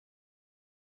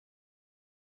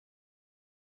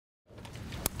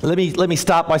Let me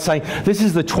start by saying this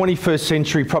is the 21st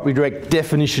century property direct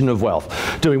definition of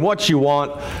wealth. Doing what you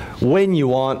want, when you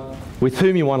want, with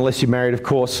whom you want, unless you're married, of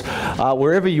course,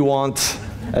 wherever you want,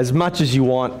 as much as you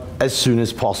want, as soon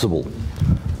as possible.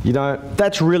 You know,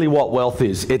 that's really what wealth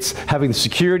is. It's having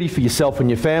security for yourself and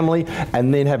your family,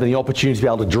 and then having the opportunity to be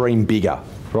able to dream bigger,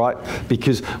 right?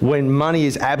 Because when money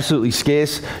is absolutely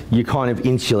scarce, you're kind of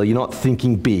insular. You're not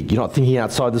thinking big. You're not thinking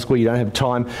outside the square. You don't have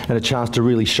time and a chance to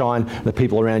really shine. The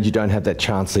people around you don't have that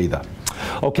chance either.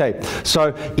 Okay,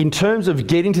 so in terms of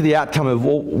getting to the outcome of,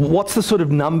 well, what's the sort of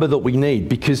number that we need?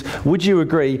 Because would you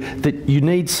agree that you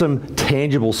need some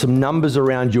tangible, some numbers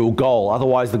around your goal?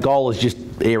 Otherwise, the goal is just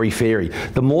airy-fairy.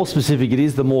 The more specific it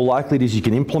is, the more likely it is you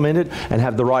can implement it and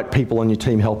have the right people on your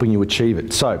team helping you achieve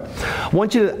it. So I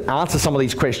want you to answer some of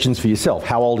these questions for yourself.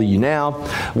 How old are you now?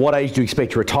 What age do you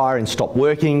expect to retire and stop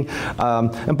working?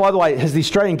 And by the way, has the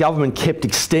Australian government kept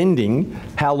extending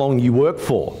how long you work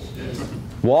for? Yes.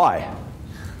 Why?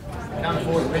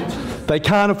 They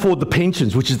can't afford the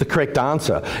pensions, which is the correct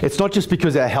answer. It's not just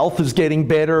because our health is getting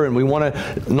better and we want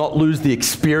to not lose the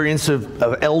experience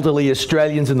of elderly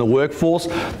Australians in the workforce.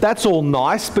 That's all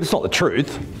nice, but it's not the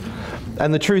truth.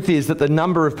 And the truth is that the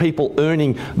number of people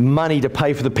earning money to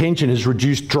pay for the pension has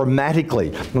reduced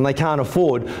dramatically, and they can't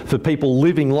afford for people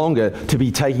living longer to be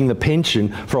taking the pension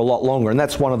for a lot longer, and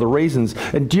that's one of the reasons.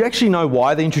 And do you actually know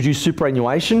why they introduced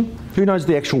superannuation? Who knows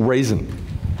the actual reason?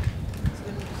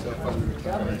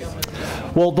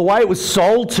 Well, the way it was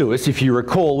sold to us, if you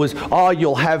recall, was, oh,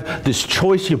 you'll have this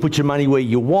choice, you put your money where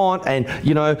you want, and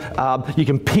you know, you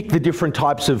can pick the different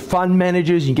types of fund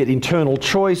managers, you get internal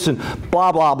choice, and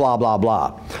blah, blah, blah, blah,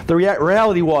 blah. The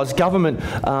reality was government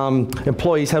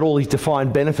employees had all these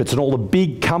defined benefits, and all the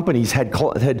big companies had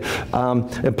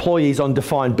employees on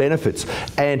defined benefits,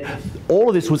 and all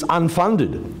of this was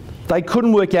unfunded. They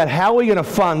couldn't work out how we're going to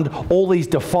fund all these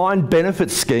defined benefit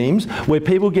schemes where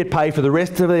people get paid for the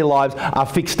rest of their lives a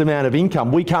fixed amount of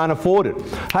income. We can't afford it.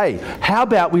 Hey, how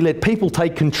about we let people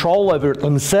take control over it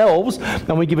themselves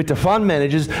and we give it to fund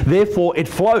managers, therefore it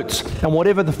floats, and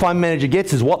whatever the fund manager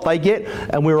gets is what they get,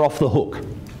 and we're off the hook.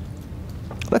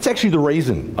 That's actually the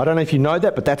reason. I don't know if you know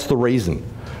that, but that's the reason.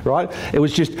 Right? It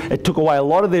was just, it took away a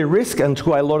lot of their risk and took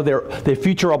away a lot of their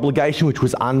future obligation, which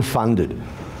was unfunded.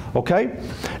 Okay?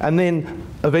 And then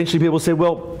eventually people said,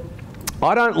 well,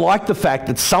 I don't like the fact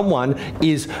that someone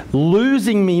is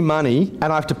losing me money and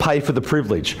I have to pay for the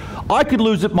privilege. I could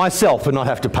lose it myself and not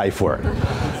have to pay for it.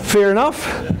 Fair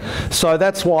enough? So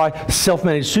that's why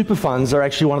self-managed super funds are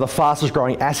actually one of the fastest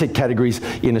growing asset categories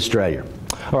in Australia.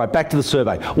 All right, back to the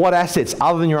survey. What assets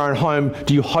other than your own home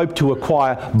do you hope to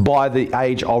acquire by the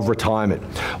age of retirement?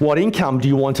 What income do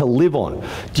you want to live on?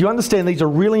 Do you understand these are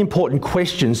really important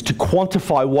questions to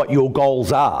quantify what your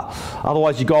goals are?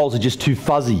 Otherwise, your goals are just too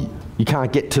fuzzy. You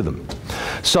can't get to them.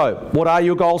 So, what are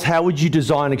your goals? How would you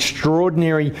design an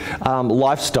extraordinary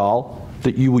lifestyle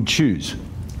that you would choose?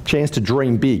 Chance to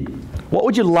dream big. What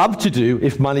would you love to do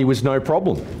if money was no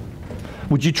problem?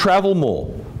 Would you travel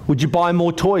more? Would you buy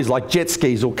more toys like jet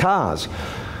skis or cars?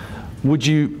 Would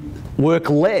you work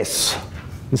less?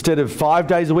 Instead of 5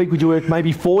 days a week, would you work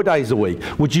maybe 4 days a week?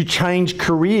 Would you change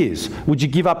careers? Would you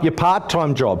give up your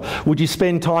part-time job? Would you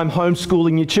spend time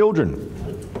homeschooling your children?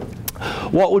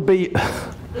 What would be...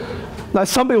 Now,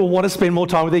 some people want to spend more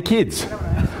time with their kids.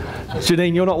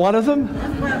 Janine, you're not one of them?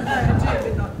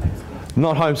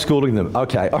 Not homeschooling them.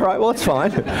 Okay, all right, well, that's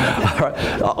fine. All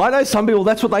right. I know some people,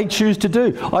 that's what they choose to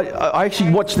do. I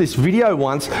actually watched this video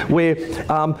once where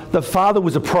the father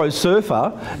was a pro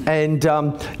surfer and,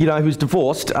 you know, he was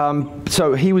divorced.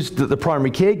 So he was the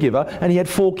primary caregiver and he had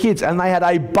 4 kids, and they had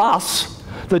a bus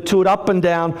that toured up and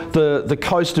down the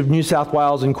coast of New South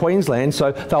Wales and Queensland.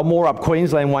 So they were more up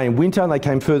Queensland way in winter, and they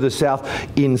came further south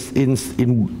in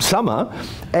summer.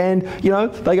 And, you know,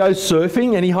 they go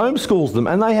surfing and he homeschools them,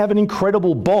 and they have an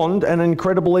incredible bond and an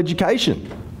incredible education.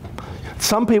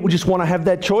 Some people just want to have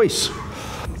that choice.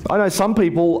 I know some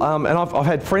people, and I've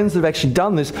had friends that have actually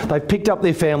done this. They've picked up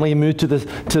their family and moved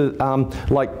to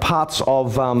like parts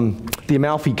of the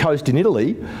Amalfi Coast in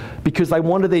Italy because they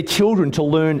wanted their children to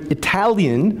learn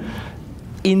Italian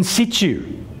in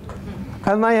situ.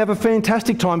 And they have a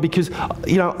fantastic time because,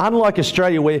 you know, unlike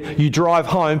Australia where you drive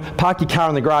home, park your car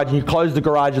in the garage and you close the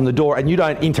garage and the door and you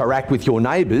don't interact with your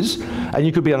neighbours and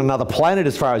you could be on another planet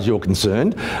as far as you're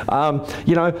concerned,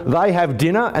 you know, they have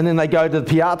dinner and then they go to the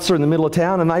piazza in the middle of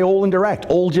town and they all interact,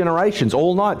 all generations,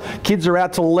 all night. Kids are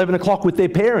out till 11 o'clock with their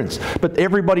parents, but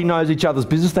everybody knows each other's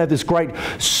business. They have this great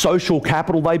social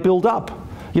capital they build up.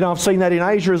 You know, I've seen that in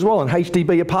Asia as well, in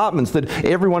HDB apartments, that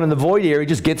everyone in the void area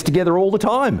just gets together all the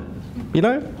time. You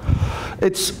know?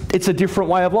 it's a different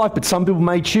way of life, but some people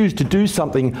may choose to do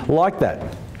something like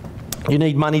that. You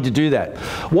need money to do that.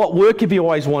 What work have you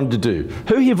always wanted to do?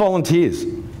 Who here volunteers?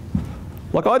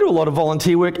 Like, I do a lot of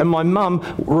volunteer work, and my mum,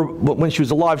 when she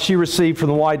was alive, she received from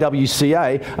the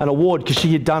YWCA an award because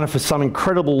she had done it for some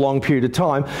incredible long period of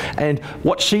time. And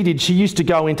what she did, she used to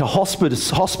go into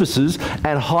hospices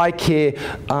and high care,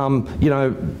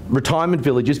 retirement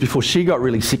villages before she got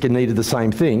really sick and needed the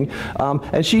same thing.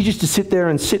 And she used to sit there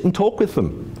and sit and talk with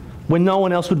them when no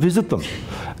one else would visit them.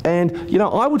 And,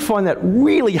 I would find that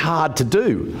really hard to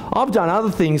do. I've done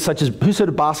other things such as, who's heard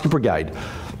of Basket Brigade?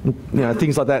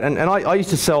 Things like that. And I used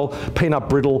to sell peanut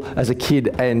brittle as a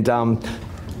kid and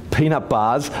peanut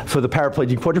bars for the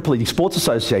Paraplegic Quadriplegic Sports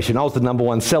Association. I was the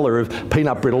 #1 seller of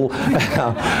peanut brittle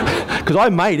because I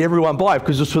made everyone buy it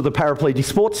because it was for the paraplegic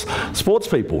sports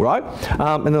people, right?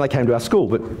 And then they came to our school.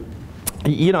 But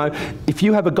if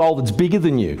you have a goal that's bigger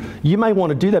than you, you may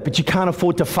want to do that, but you can't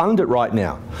afford to fund it right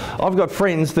now. I've got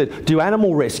friends that do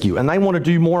animal rescue and they want to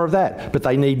do more of that, but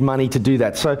they need money to do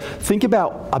that. So think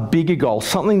about a bigger goal,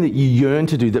 something that you yearn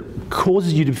to do that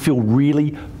causes you to feel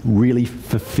really, really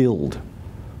fulfilled.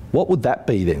 What would that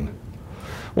be then?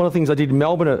 One of the things I did in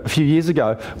Melbourne a few years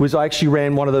ago was I actually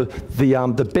ran one of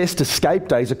the best escape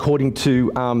days according to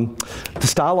the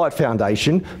Starlight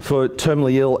Foundation for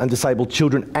terminally ill and disabled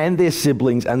children and their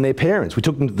siblings and their parents. We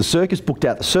took them to the circus, booked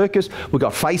out the circus. We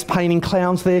got face painting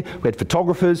clowns there. We had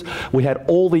photographers. We had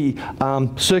all the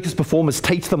circus performers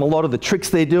teach them a lot of the tricks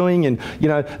they're doing. And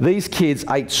these kids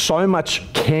ate so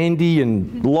much candy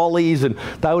and lollies, and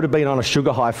they would have been on a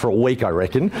sugar high for a week, I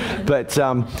reckon. But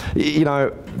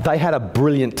they had a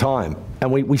brilliant time,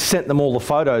 and we sent them all the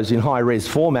photos in high-res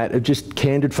format of just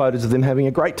candid photos of them having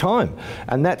a great time,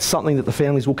 and that's something that the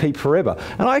families will keep forever.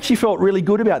 And I actually felt really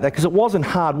good about that because it wasn't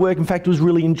hard work. In fact, it was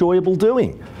really enjoyable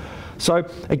doing. So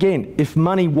again, if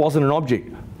money wasn't an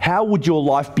object, how would your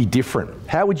life be different?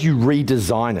 How would you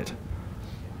redesign it?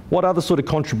 What other sort of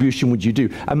contribution would you do?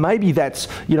 And maybe that's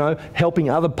helping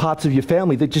other parts of your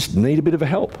family that just need a bit of a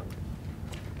help.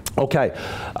 Okay.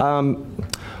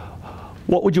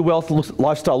 What would your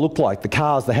lifestyle look like? The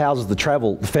cars, the houses, the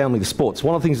travel, the family, the sports.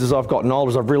 One of the things as I've gotten older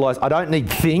is I've realised I don't need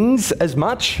things as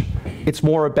much. It's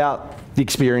more about the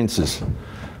experiences.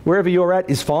 Wherever you're at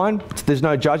is fine. There's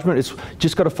no judgment. It's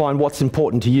just got to find what's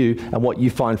important to you and what you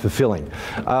find fulfilling.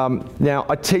 Now,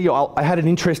 I tell you, I had an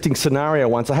interesting scenario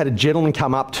once. I had a gentleman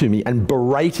come up to me and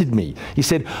berated me. He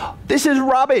said, "This is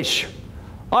rubbish.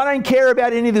 I don't care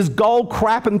about any of this goal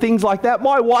crap and things like that.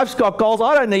 My wife's got goals.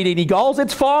 I don't need any goals.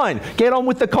 It's fine. Get on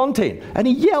with the content." And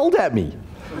he yelled at me.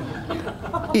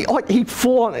 He'd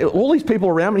full on, all these people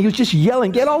around me, he was just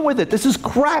yelling, "Get on with it. This is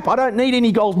crap. I don't need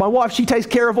any goals. My wife, she takes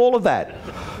care of all of that."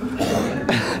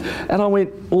 And I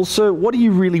went, "Well, sir, what do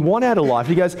you really want out of life?"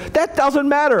 He goes, "That doesn't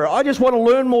matter. I just want to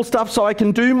learn more stuff so I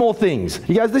can do more things."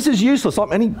 He goes, "This is useless."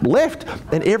 And he left.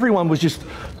 And everyone was just,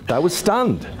 they were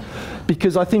stunned.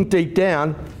 Because I think deep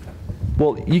down,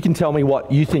 well, you can tell me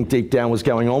what you think deep down was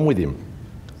going on with him.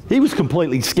 He was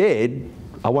completely scared.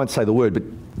 I won't say the word, but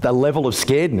the level of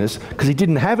scaredness, because he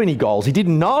didn't have any goals. He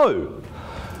didn't know,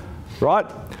 right?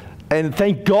 And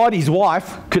thank God his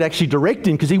wife could actually direct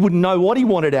him because he wouldn't know what he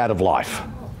wanted out of life,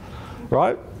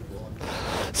 right?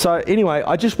 So anyway,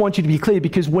 I just want you to be clear,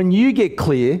 because when you get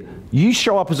clear, you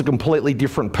show up as a completely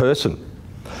different person.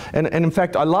 And in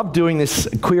fact, I love doing this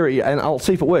query, and I'll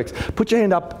see if it works. Put your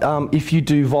hand up if you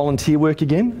do volunteer work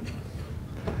again,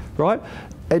 right?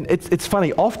 And it's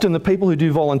funny, often the people who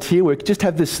do volunteer work just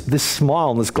have this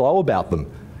smile and this glow about them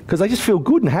because they just feel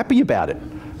good and happy about it,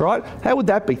 right? How would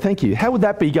that be? Thank you. How would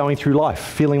that be going through life,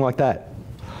 feeling like that,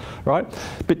 right?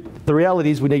 But the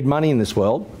reality is we need money in this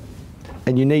world,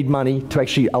 and you need money to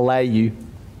actually allow you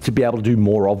to be able to do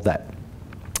more of that.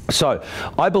 So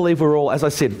I believe we're all, as I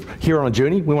said, here on a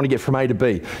journey. We want to get from A to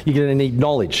B. You're going to need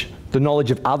knowledge, the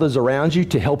knowledge of others around you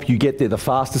to help you get there the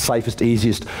fastest, safest,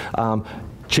 easiest,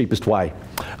 cheapest way.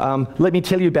 Let me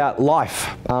tell you about life.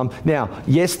 Now,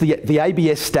 yes, the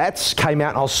ABS stats came out,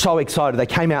 and I was so excited. They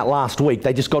came out last week.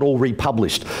 They just got all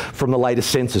republished from the latest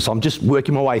census. I'm just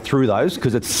working my way through those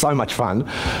because it's so much fun.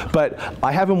 But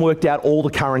I haven't worked out all the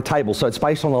current tables, so it's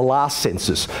based on the last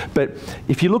census. But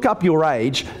if you look up your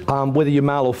age, whether you're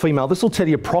male or female, this will tell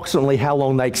you approximately how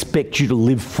long they expect you to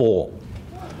live for,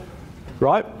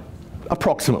 right?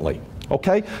 Approximately.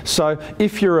 Okay, so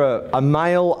if you're a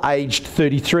male aged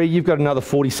 33, you've got another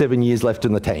 47 years left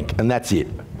in the tank, and that's it,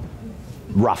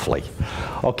 roughly.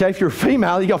 Okay, if you're a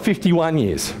female, you've got 51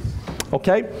 years.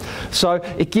 Okay, so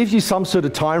it gives you some sort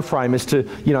of time frame as to,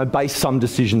 base some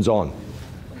decisions on.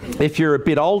 If you're a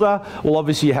bit older, well,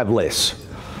 obviously you have less.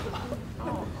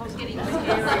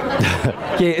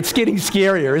 Yeah, it's getting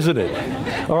scarier, isn't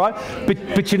it? All right?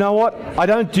 But you know what? I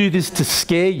don't do this to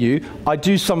scare you. I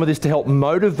do some of this to help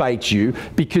motivate you,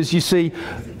 because you see,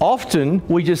 often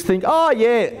we just think, oh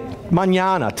yeah,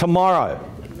 mañana, tomorrow,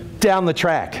 down the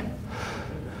track.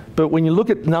 But when you look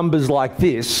at numbers like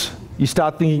this, you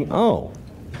start thinking, oh,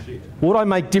 would I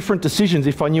make different decisions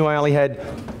if I knew I only had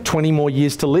 20 more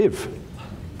years to live?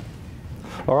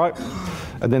 All right?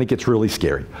 And then it gets really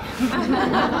scary.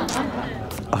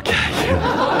 Okay.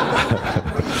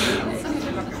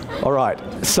 All right.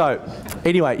 So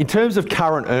anyway, in terms of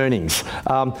current earnings,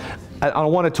 I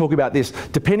want to talk about this.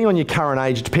 Depending on your current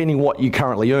age, depending what you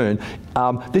currently earn,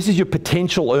 this is your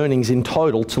potential earnings in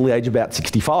total till the age of about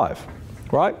 65,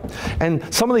 right?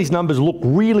 And some of these numbers look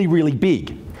really, really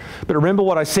big. But remember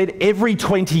what I said, every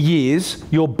 20 years,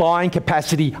 your buying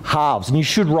capacity halves, and you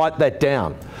should write that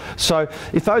down. So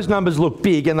if those numbers look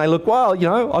big and they look, well, you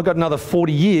know, I've got another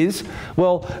 40 years,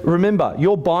 well, remember,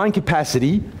 your buying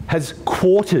capacity has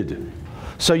quartered.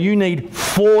 So you need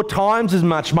 4 times as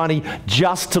much money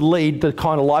just to lead the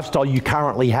kind of lifestyle you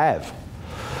currently have.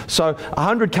 So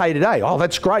 100K today, oh,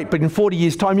 that's great, but in 40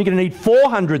 years' time, you're going to need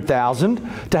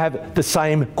 400,000 to have the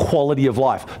same quality of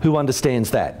life. Who understands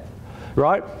that?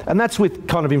 Right? And that's with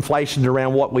kind of inflation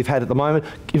around what we've had at the moment.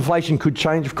 Inflation could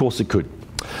change, of course it could.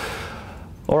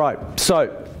 All right,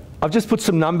 so I've just put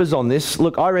some numbers on this.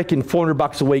 Look, I reckon 400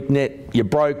 bucks a week net, you're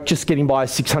broke, just getting by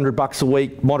 600 bucks a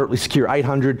week, moderately secure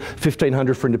 800,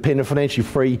 1500 for independent, financially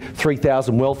free,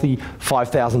 3,000 wealthy,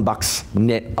 5,000 bucks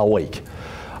net a week.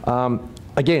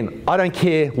 Again, I don't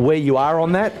care where you are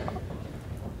on that,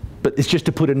 but it's just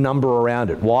to put a number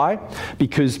around it. Why?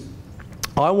 Because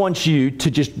I want you to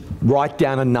just write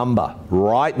down a number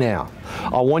right now.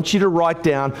 I want you to write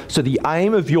down, so the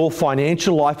aim of your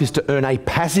financial life is to earn a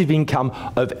passive income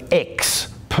of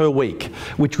X per week,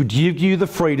 which would give you the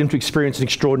freedom to experience an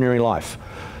extraordinary life.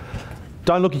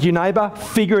 Don't look at your neighbour,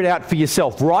 figure it out for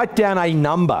yourself. Write down a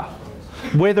number,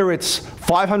 whether it's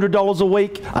 $500 a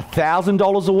week,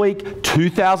 $1,000 a week,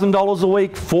 $2,000 a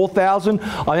week,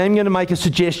 $4,000. I am going to make a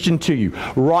suggestion to you.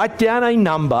 Write down a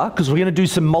number, because we're going to do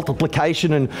some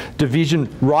multiplication and division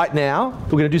right now.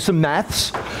 We're going to do some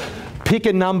maths. Pick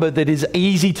a number that is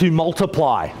easy to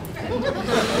multiply.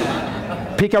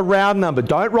 Pick a round number.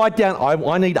 Don't write down,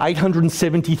 I need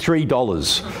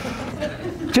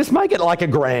 $873. Just make it like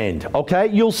 $1,000, okay?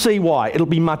 You'll see why. It'll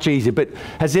be much easier. But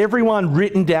has everyone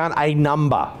written down a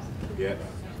number? Yeah.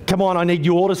 Come on, I need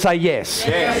you all to say yes.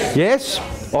 Yes?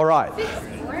 Yes? All right.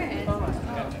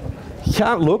 You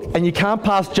can't look, and you can't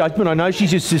pass judgment. I know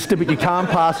she's your sister, but you can't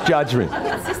pass judgment.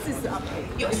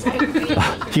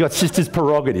 You got sister's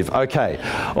prerogative. Okay.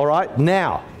 All right.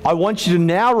 Now, I want you to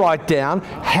now write down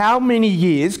how many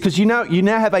years, because you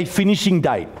now have a finishing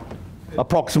date,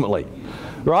 approximately.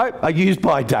 Right? A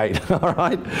use-by date, all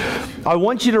right? I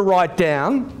want you to write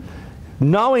down,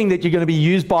 knowing that you're going to be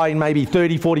used by in maybe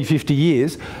 30, 40, 50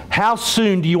 years, how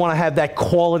soon do you want to have that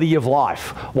quality of life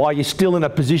while you're still in a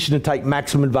position to take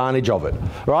maximum advantage of it,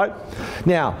 right?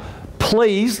 Now,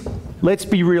 please, let's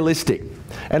be realistic.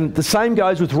 And the same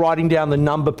goes with writing down the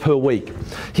number per week.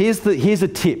 Here's a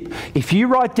tip. If you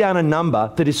write down a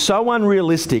number that is so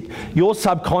unrealistic, your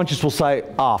subconscious will say,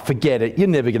 oh, forget it, you're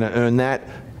never going to earn that.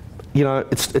 You know,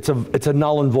 it's a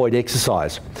null and void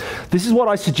exercise. This is what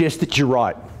I suggest that you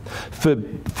write for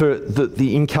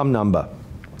the income number.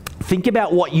 Think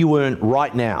about what you earn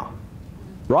right now,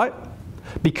 right?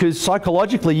 Because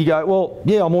psychologically you go, well,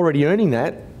 yeah, I'm already earning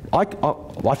that.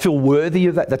 I feel worthy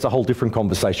of that. That's a whole different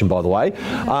conversation, by the way.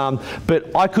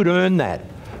 But I could earn that.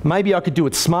 Maybe I could do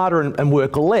it smarter and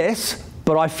work less,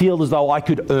 but I feel as though I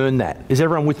could earn that. Is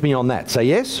everyone with me on that? Say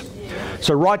yes?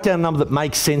 So write down a number that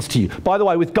makes sense to you. By the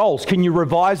way, with goals, can you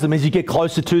revise them as you get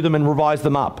closer to them and revise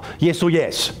them up? Yes or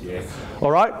yes? Yes.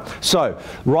 All right? So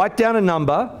write down a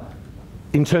number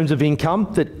in terms of income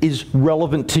that is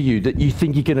relevant to you, that you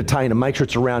think you can attain, and make sure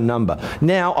it's a round number.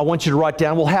 Now, I want you to write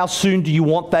down, well, how soon do you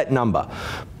want that number?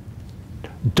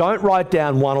 Don't write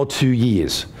down 1 or 2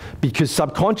 years, because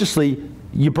subconsciously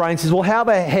your brain says, well, how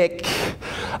the heck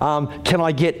can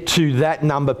I get to that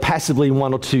number passively in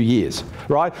 1 or 2 years,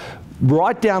 right?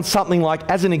 Write down something like,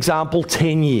 as an example,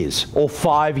 10 years or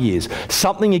 5 years.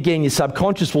 Something, again, your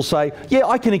subconscious will say, yeah,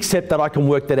 I can accept that, I can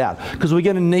work that out, because we're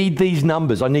going to need these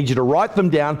numbers. I need you to write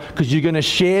them down, because you're going to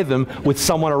share them with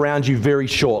someone around you very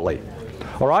shortly.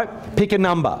 All right? Pick a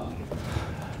number.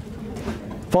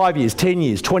 5 years, 10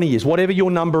 years, 20 years, whatever your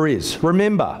number is.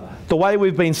 Remember, the way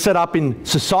we've been set up in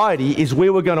society is we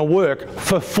were going to work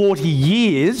for 40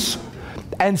 years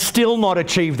and still not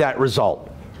achieve that result.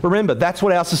 Remember, that's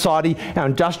what our society, our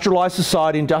industrialised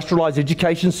society, industrialised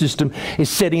education system is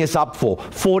setting us up for.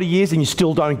 40 years and you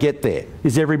still don't get there.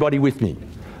 Is everybody with me?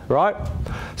 Right?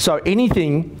 So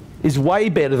anything is way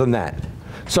better than that.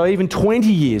 So even 20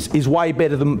 years is way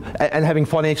better than, and having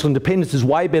financial independence is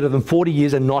way better than 40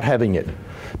 years and not having it.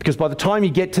 Because by the time you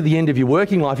get to the end of your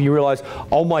working life, you realise,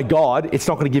 oh my God, it's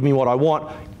not going to give me what I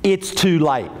want. It's too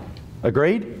late.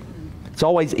 Agreed? It's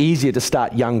always easier to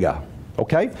start younger.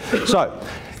 Okay? So,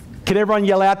 can everyone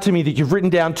yell out to me that you've written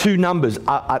down two numbers,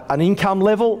 an income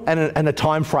level and a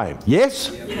time frame?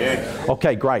 Yes? Yes.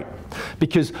 Okay, great.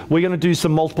 Because we're going to do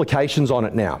some multiplications on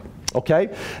it now.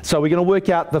 Okay? So we're going to work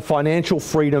out the financial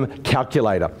freedom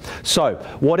calculator. So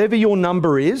whatever your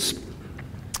number is,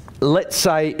 let's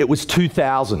say it was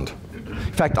 2,000. In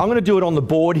fact, I'm going to do it on the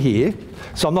board here.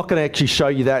 So I'm not going to actually show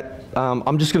you that.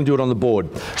 I'm just going to do it on the board.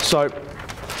 So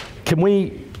can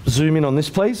we zoom in on this,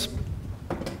 please?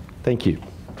 Thank you.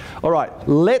 All right,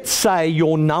 let's say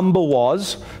your number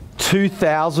was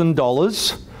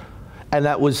 $2,000 and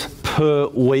that was per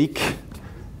week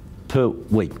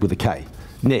with a K,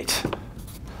 net.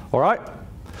 All right?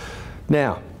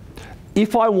 Now,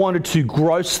 if I wanted to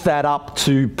gross that up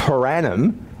to per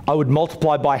annum, I would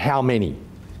multiply by how many?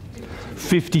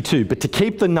 52. But to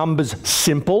keep the numbers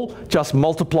simple, just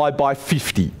multiply by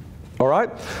 50. All right?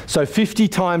 So 50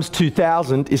 times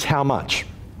 2,000 is how much?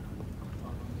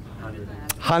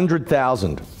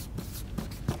 100,000.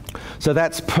 So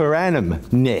that's per annum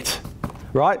net,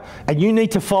 right? And you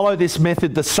need to follow this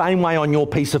method the same way on your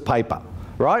piece of paper,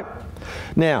 right?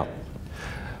 Now,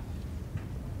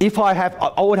 if I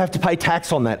would have to pay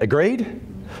tax on that, agreed?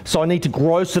 So I need to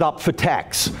gross it up for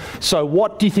tax. So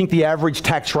what do you think the average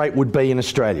tax rate would be in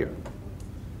Australia?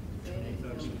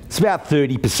 It's about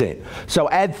 30%. So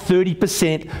add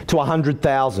 30% to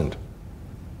 100,000.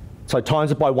 So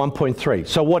times it by 1.3.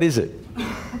 So what is it?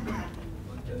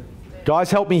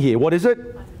 Guys, help me here. What is it?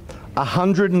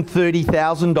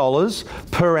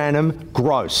 $130,000 per annum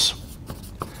gross.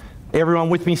 Everyone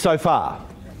with me so far?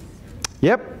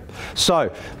 Yep.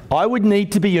 So I would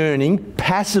need to be earning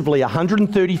passively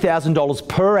 $130,000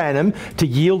 per annum to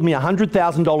yield me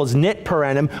 $100,000 net per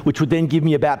annum, which would then give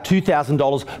me about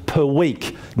 $2,000 per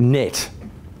week net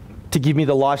to give me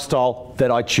the lifestyle that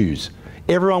I choose.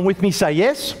 Everyone with me say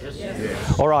yes?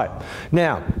 Yes. All right.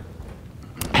 Now,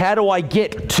 how do I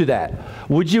get to that?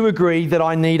 Would you agree that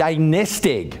I need a nest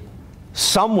egg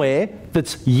somewhere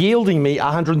that's yielding me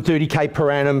 130K per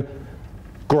annum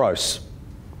gross?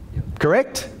 Yep.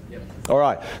 Correct? Yep. All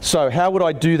right. So how would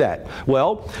I do that?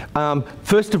 Well,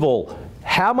 first of all,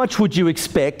 how much would you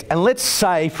expect? And let's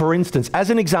say, for instance, as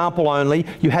an example only,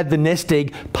 you had the nest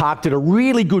egg parked at a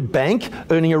really good bank,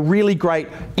 earning a really great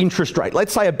interest rate.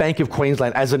 Let's say a Bank of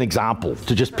Queensland as an example,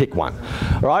 to just pick one,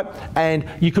 right? And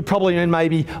you could probably earn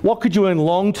maybe, what could you earn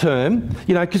long term?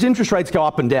 You know, because interest rates go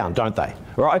up and down, don't they?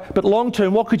 Right? But long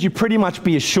term, what could you pretty much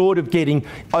be assured of getting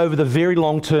over the very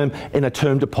long term in a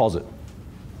term deposit?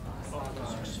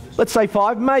 Let's say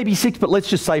 5, maybe 6, but let's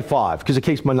just say 5 because it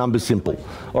keeps my numbers simple.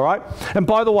 All right? And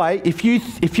by the way, if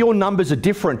your numbers are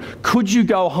different, could you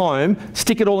go home,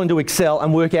 stick it all into Excel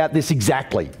and work out this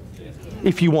exactly?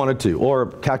 If you wanted to, or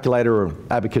a calculator or an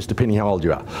abacus, depending how old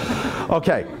you are.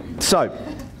 Okay, so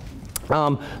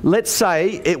let's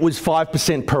say it was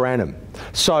 5% per annum.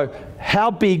 So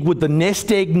how big would the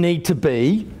nest egg need to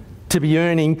be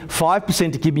earning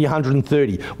 5% to give me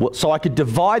 130? Well, so I could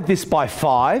divide this by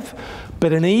 5,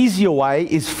 but an easier way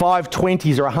is 5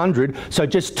 20s or 100, so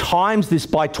just times this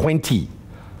by 20,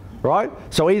 right?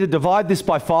 So either divide this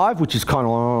by 5, which is kind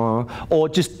of, or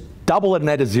just double it and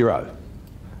add a 0.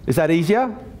 Is that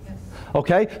easier? Yes.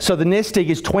 Okay, so the nest egg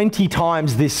is 20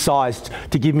 times this size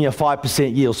to give me a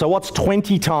 5% yield. So what's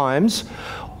 20 times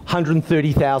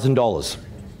 $130,000?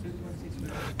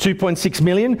 2.6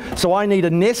 million. So I need a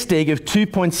nest egg of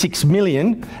 2.6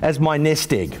 million as my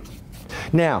nest egg.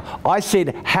 Now, I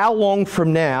said, how long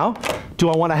from now do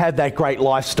I want to have that great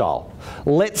lifestyle?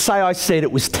 Let's say I said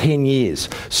it was 10 years.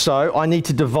 So I need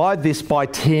to divide this by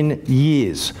 10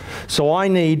 years. So I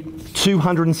need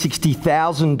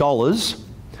 $260,000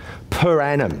 per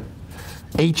annum.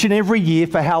 Each and every year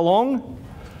for how long?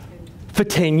 For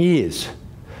 10 years.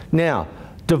 Now,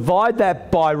 divide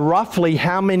that by roughly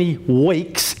how many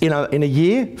weeks in a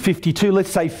year? 52, let's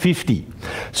say 50.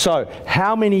 So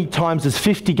how many times does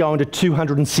 50 go into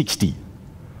 260?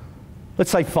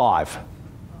 Let's say 5.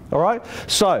 All right?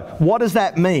 So what does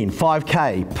that mean,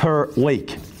 5K per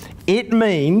week? It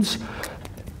means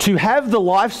to have the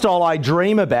lifestyle I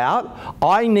dream about,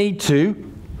 I need to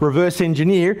reverse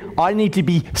engineer, I need to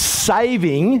be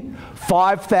saving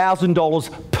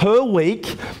 $5,000 per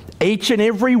week, each and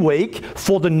every week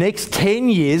for the next 10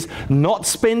 years, not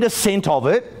spend a cent of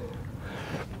it,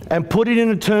 and put it in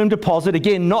a term deposit,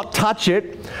 again, not touch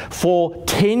it for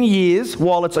 10 years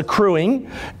while it's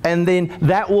accruing, and then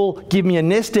that will give me a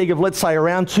nest egg of, let's say,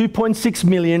 around 2.6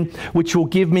 million, which will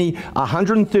give me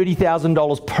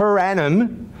 $130,000 per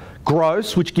annum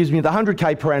gross, which gives me the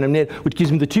 100K per annum net, which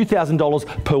gives me the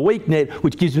 $2,000 per week net,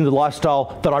 which gives me the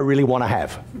lifestyle that I really want to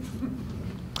have.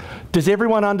 Does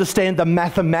everyone understand the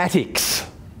mathematics?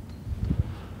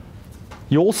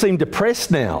 You all seem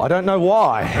depressed now. I don't know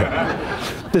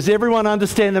why. Does everyone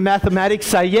understand the mathematics?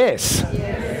 Say yes.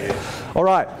 Yes. All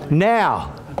right,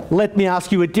 now let me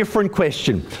ask you a different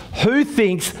question. Who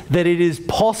thinks that it is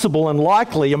possible and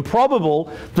likely and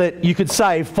probable that you could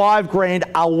save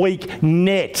 $5,000 a week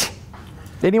net?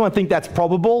 Anyone think that's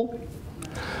probable?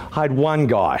 I had one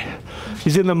guy.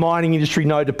 He's in the mining industry,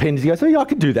 no dependents. He goes, oh yeah, I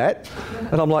could do that.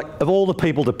 And I'm like, of all the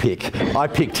people to pick, I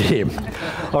picked him.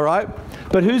 All right?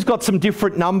 But who's got some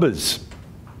different numbers?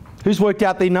 Who's worked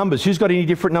out their numbers? Who's got any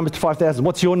different numbers to 5,000?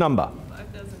 What's your number?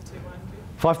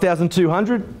 5,200.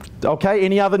 5,200? Okay,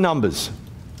 any other numbers?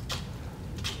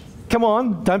 Come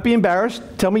on, don't be embarrassed.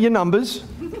 Tell me your numbers.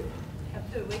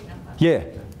 Yeah.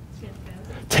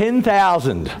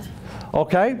 10,000.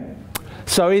 Okay.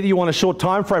 So either you want a short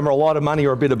time frame or a lot of money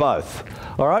or a bit of both.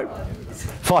 All right?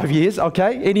 5 years,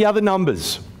 okay. Any other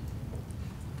numbers?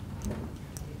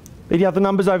 Any other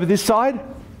numbers over this side?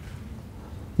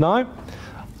 No?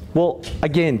 Well,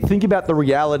 again, think about the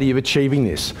reality of achieving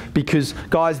this, because,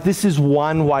 guys, this is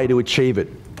one way to achieve it.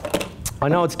 I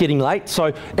know it's getting late,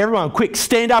 so everyone, quick,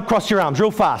 stand up, cross your arms,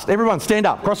 real fast. Everyone, stand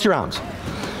up, cross your arms.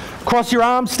 Cross your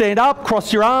arms, stand up,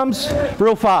 cross your arms,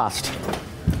 real fast.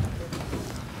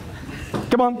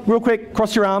 Come on, real quick,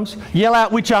 cross your arms. Yell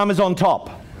out which arm is on top.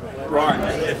 Right.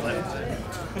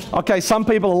 Okay, some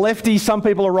people are lefties, some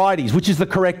people are righties. Which is the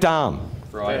correct arm?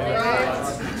 Right.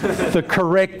 The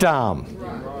correct arm.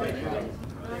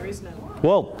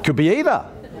 Well, could be either.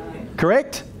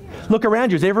 Correct? Look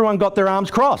around you. Has everyone got their arms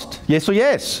crossed? Yes or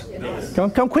yes? Yes.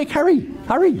 Come quick, hurry,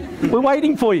 hurry. We're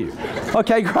waiting for you.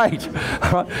 Okay, great.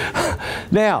 All right.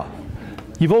 Now,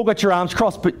 you've all got your arms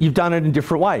crossed, but you've done it in a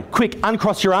different way. Quick,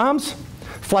 uncross your arms,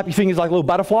 flap your fingers like little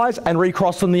butterflies, and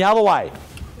recross them the other way.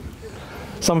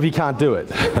 Some of you can't do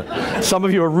it. Some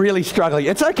of you are really struggling.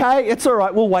 It's okay, it's all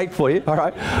right, we'll wait for you, all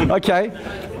right? Okay.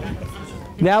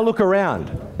 Now look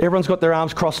around. Everyone's got their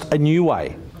arms crossed a new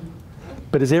way.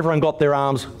 But has everyone got their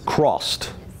arms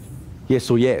crossed? Yes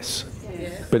or yes?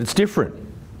 Yes. But it's different.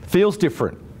 Feels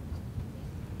different.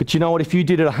 But you know what? If you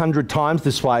did it 100 times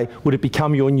this way, would it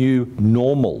become your new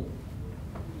normal?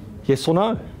 Yes or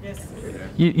no? Yes.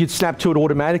 You'd snap to it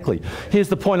automatically. Here's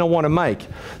the point I want to make.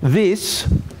 This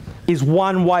is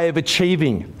one way of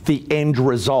achieving the end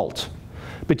result.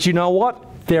 But you know what?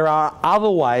 There are other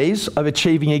ways of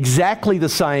achieving exactly the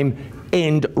same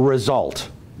end result.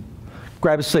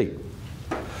 Grab a seat.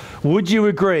 Would you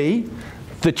agree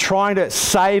that trying to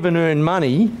save and earn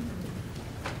money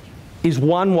is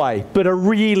one way, but a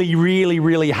really, really,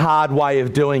 really hard way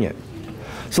of doing it?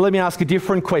 So let me ask a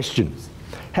different question.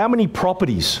 How many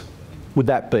properties would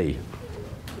that be?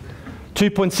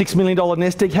 $2.6 million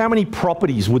nest egg, how many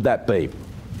properties would that be?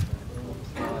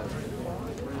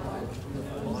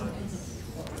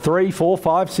 3, 4,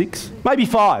 5, 6, maybe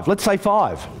 5. Let's say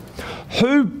 5.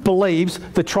 Who believes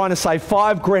that trying to save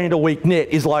 $5,000 a week net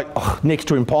is like next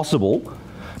to impossible?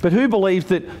 But who believes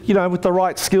that, you know, with the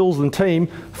right skills and team,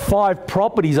 5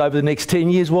 properties over the next 10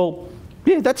 years, well,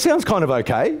 yeah, that sounds kind of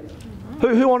okay.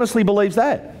 Who honestly believes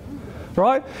that?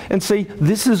 Right? And see,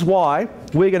 this is why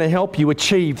we're going to help you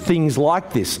achieve things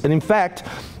like this. And in fact,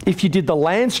 if you did the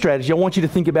land strategy, I want you to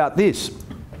think about this.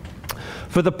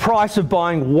 For the price of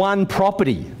buying one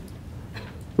property,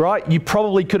 right, you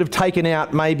probably could have taken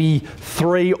out maybe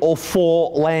 3 or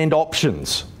 4 land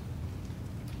options,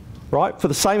 right, for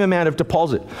the same amount of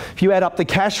deposit. If you add up the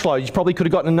cash flow, you probably could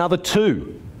have gotten another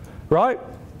 2, right?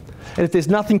 And if there's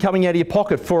nothing coming out of your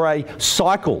pocket for a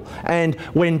cycle, and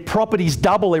when properties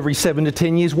double every 7 to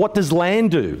 10 years, what does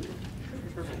land do?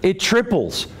 It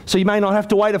triples. So you may not have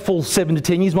to wait a full 7 to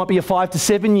 10 years, it might be a 5 to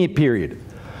 7 year period.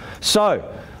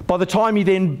 So by the time you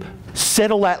then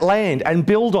settle that land and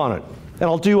build on it, and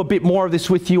I'll do a bit more of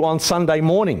this with you on Sunday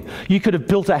morning, you could have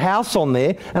built a house on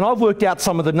there, and I've worked out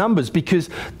some of the numbers because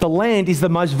the land is the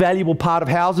most valuable part of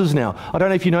houses now. I don't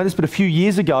know if you know this, but a few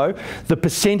years ago, the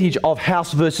percentage of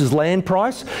house versus land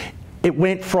price, It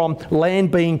went from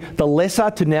land being the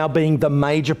lesser to now being the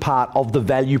major part of the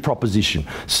value proposition.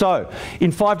 So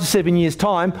in 5 to 7 years'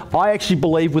 time, I actually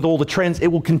believe with all the trends it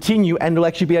will continue and it'll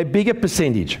actually be a bigger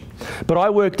percentage. But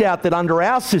I worked out that under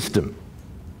our system,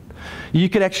 you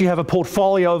could actually have a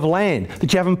portfolio of land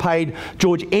that you haven't paid,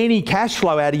 George, any cash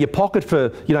flow out of your pocket for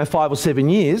 5 or 7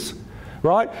 years,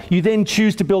 right? You then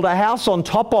choose to build a house on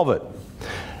top of it.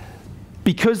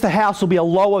 Because the house will be a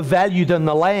lower value than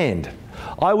the land,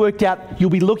 I worked out you'll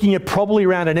be looking at probably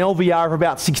around an LVR of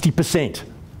about 60%.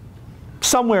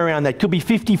 Somewhere around that. Could be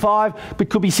 55, but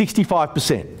could be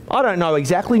 65%. I don't know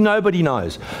exactly, nobody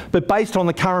knows. But based on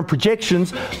the current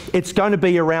projections, it's going to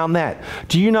be around that.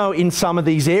 Do you know in some of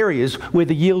these areas where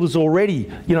the yield is already,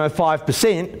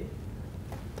 5%,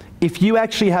 if you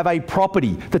actually have a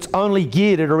property that's only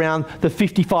geared at around the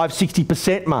 55,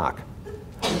 60% mark,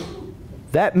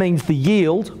 that means the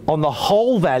yield on the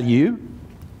whole value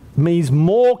means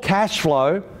more cash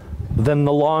flow than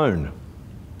the loan.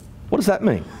 What does that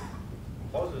mean?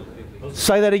 Positive.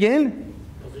 Say that again?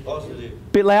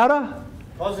 Positive. Bit louder?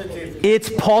 Positive. It's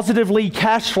positively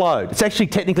cash flowed. It's actually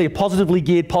technically a positively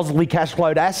geared, positively cash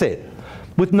flowed asset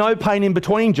with no pain in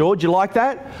between, George. You like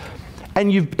that?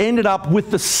 And you've ended up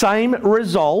with the same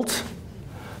result.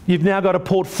 You've now got a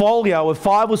portfolio of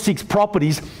 5 or 6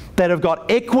 properties that have got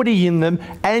equity in them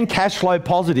and cash flow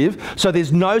positive, so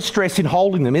there's no stress in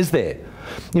holding them, is there?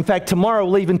 In fact, tomorrow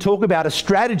we'll even talk about a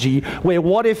strategy where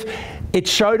what if it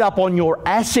showed up on your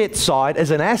asset side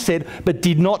as an asset, but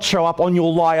did not show up on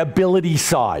your liability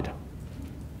side?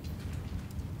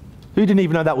 Who didn't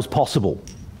even know that was possible?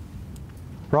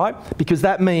 Right? Because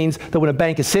that means that when a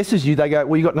bank assesses you, they go,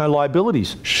 well, you've got no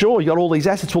liabilities. Sure, you've got all these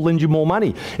assets, we'll lend you more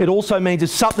money. It also means if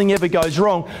something ever goes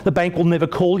wrong, the bank will never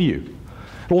call you.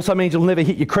 It also means it'll never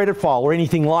hit your credit file or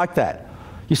anything like that.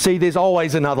 You see, there's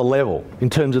always another level in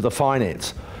terms of the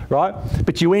finance, right?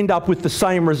 But you end up with the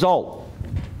same result.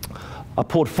 A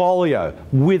portfolio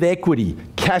with equity,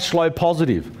 cash flow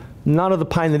positive. None of the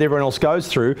pain that everyone else goes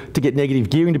through to get negative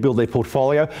gearing to build their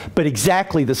portfolio, but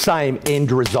exactly the same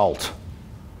end result.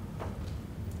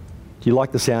 Do you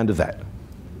like the sound of that?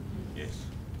 Yes.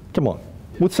 Come on.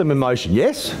 With some emotion,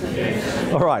 yes?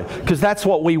 Yes. All right, because that's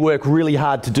what we work really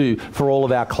hard to do for all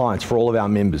of our clients, for all of our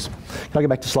members. Can I go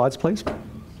back to slides, please?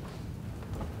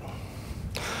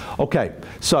 Okay,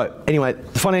 so anyway,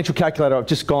 the financial calculator, I've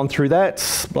just gone through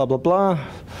that, blah, blah, blah.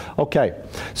 Okay,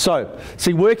 so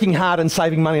see, working hard and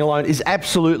saving money alone is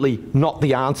absolutely not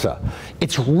the answer.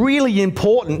 It's really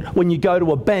important when you go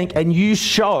to a bank and you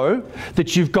show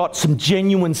that you've got some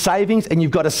genuine savings and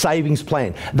you've got a savings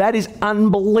plan. That is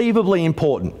unbelievably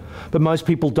important, but most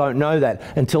people don't know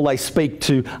that until they speak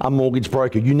to a mortgage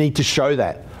broker. You need to show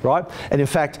that. Right? And in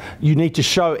fact, you need to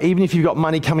show, even if you've got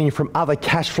money coming in from other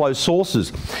cash flow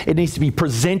sources, it needs to be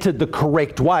presented the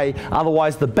correct way.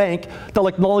 Otherwise, the bank, they'll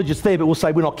acknowledge it's there, but we'll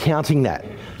say we're not counting that.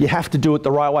 You have to do it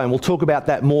the right way. And we'll talk about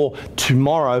that more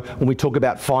tomorrow when we talk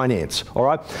about finance. All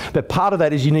right? But part of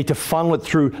that is you need to funnel it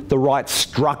through the right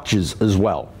structures as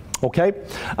well. Okay?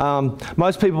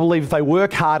 Most people believe if they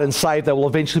work hard and save, they will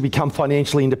eventually become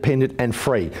financially independent and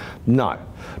free. No.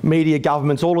 Media,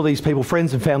 governments, all of these people,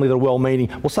 friends and family that are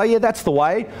well-meaning, will say, yeah, that's the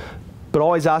way. But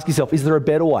always ask yourself, is there a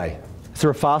better way? Is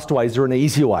there a faster way? Is there an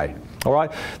easier way? All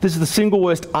right? This is the single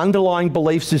worst underlying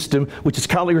belief system, which is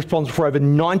currently responsible for over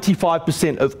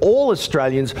 95% of all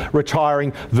Australians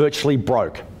retiring virtually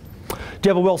broke. Do you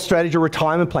have a wealth strategy or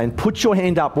retirement plan? Put your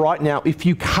hand up right now if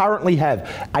you currently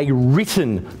have a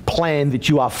written plan that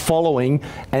you are following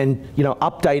and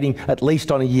updating at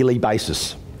least on a yearly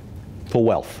basis for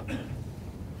wealth.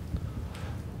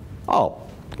 Oh,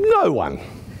 no one.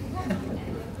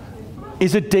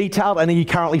 Is it detailed and are you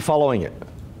currently following it?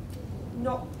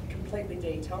 Not completely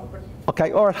detailed, but...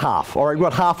 Okay, or at half. All right, we've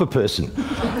got half a person.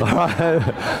 All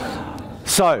right.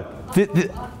 So,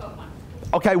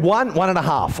 okay, one and a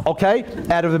half, okay,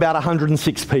 out of about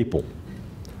 106 people.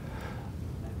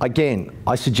 Again,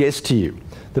 I suggest to you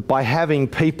that by having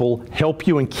people help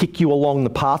you and kick you along the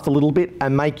path a little bit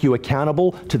and make you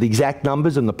accountable to the exact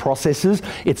numbers and the processes,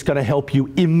 it's going to help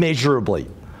you immeasurably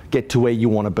get to where you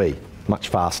want to be much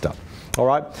faster. All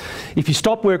right? If you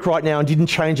stopped work right now and didn't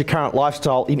change your current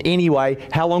lifestyle in any way,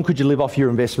 how long could you live off your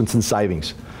investments and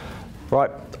savings?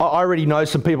 Right? I already know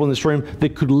some people in this room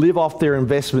that could live off their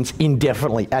investments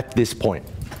indefinitely at this point.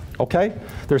 Okay?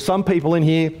 There are some people in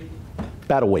here,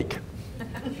 about a week.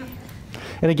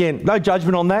 And again, no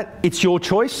judgment on that. It's your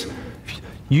choice.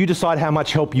 You decide how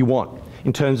much help you want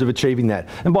in terms of achieving that.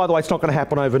 And by the way, it's not going to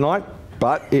happen overnight,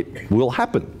 but it will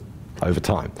happen. over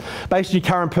time. Based on your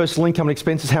current personal income and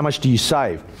expenses, how much do you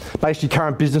save? Based on your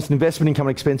current business and investment income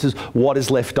and expenses, what is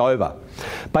left over?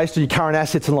 Based on your current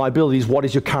assets and liabilities, what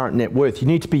is your current net worth? You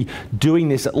need to be doing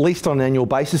this at least on an annual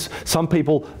basis. Some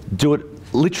people do it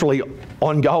literally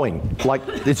ongoing, like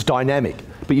it's dynamic.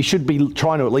 But you should be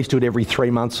trying to at least do it every 3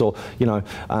 months or,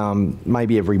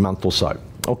 maybe every month or so.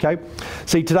 Okay?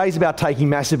 See, today's about taking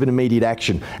massive and immediate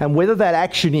action. And whether that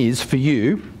action is, for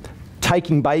you,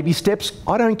 taking baby steps,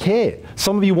 I don't care.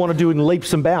 Some of you want to do it in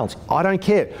leaps and bounds. I don't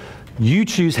care. You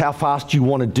choose how fast you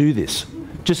want to do this.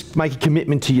 Just make a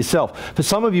commitment to yourself. For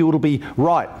some of you, it'll be,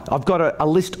 right, I've got a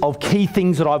list of key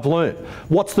things that I've learned.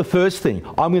 What's the first thing?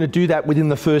 I'm going to do that within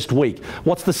the first week.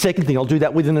 What's the second thing? I'll do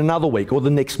that within another week or the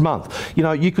next month.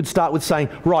 You could start with saying,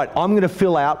 right, I'm going to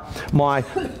fill out my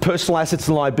personal assets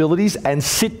and liabilities and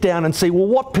sit down and see, well,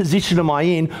 what position am I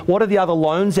in? What are the other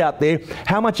loans out there?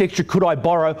 How much extra could I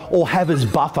borrow or have as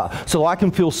buffer so that I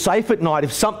can feel safe at night?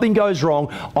 If something goes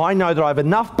wrong, I know that I have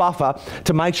enough buffer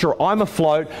to make sure I'm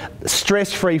afloat,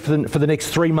 stress-free for the next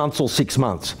 3 months or 6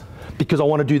 months, because I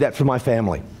want to do that for my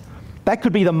family. That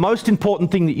could be the most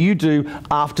important thing that you do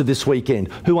after this weekend.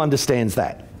 Who understands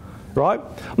that? Right?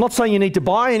 I'm not saying you need to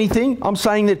buy anything. I'm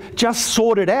saying that just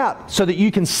sort it out so that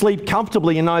you can sleep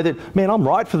comfortably and know that, man, I'm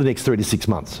right for the next 3 to 6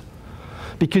 months.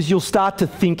 Because you'll start to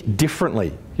think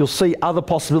differently. You'll see other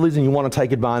possibilities and you want to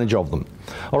take advantage of them.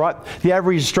 All right? The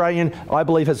average Australian, I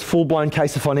believe, has a full-blown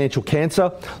case of financial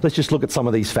cancer. Let's just look at some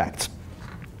of these facts.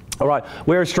 All right,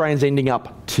 where are Australians ending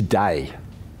up today?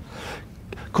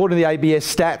 According to the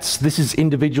ABS stats, this is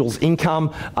individuals'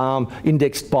 income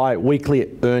indexed by weekly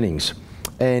earnings.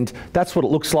 And that's what it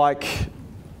looks like.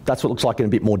 That's what it looks like in a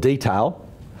bit more detail,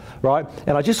 right?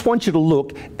 And I just want you to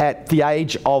look at the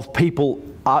age of people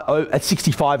at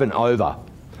 65 and over,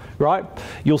 right?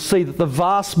 You'll see that the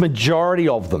vast majority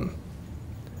of them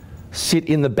sit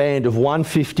in the band of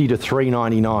 150 to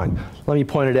 399. Let me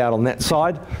point it out on that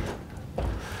side.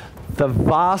 The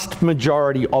vast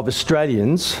majority of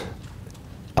Australians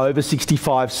over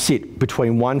 65 sit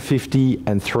between 150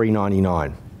 and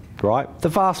 399, right? The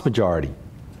vast majority.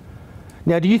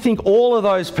 Now, do you think all of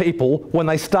those people, when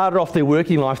they started off their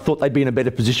working life, thought they'd be in a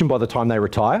better position by the time they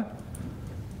retire?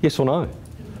 Yes or no?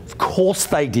 Of course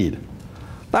they did.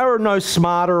 They were no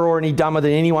smarter or any dumber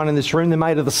than anyone in this room. They're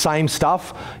made of the same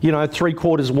stuff,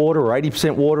 3/4 water or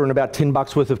 80% water and about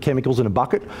 $10 worth of chemicals in a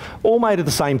bucket, all made of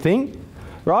the same thing.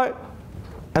 Right?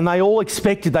 And they all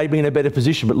expected they'd be in a better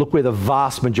position, but look where the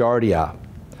vast majority are.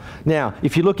 Now,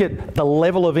 if you look at the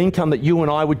level of income that you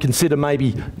and I would consider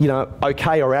maybe,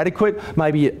 okay or adequate,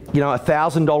 maybe,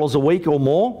 $1,000 a week or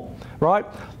more, right?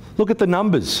 Look at the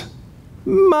numbers.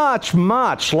 Much,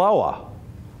 much lower.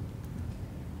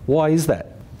 Why is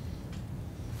that?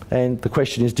 And the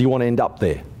question is, do you want to end up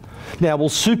there? Now, will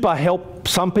super help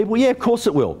some people? Yeah, of course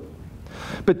it will.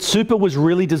 But super was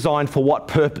really designed for what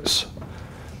purpose?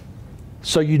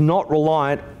 So you're not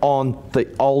reliant on the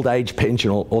old age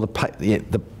pension or the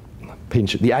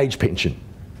pension, the age pension.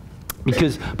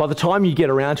 Because by the time you get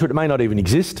around to it, it may not even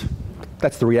exist.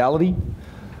 That's the reality,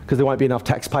 because there won't be enough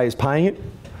taxpayers paying it.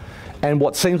 And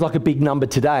what seems like a big number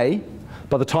today,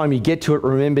 by the time you get to it,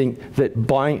 remembering that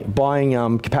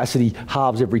buying capacity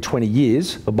halves every 20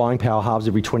 years, or buying power halves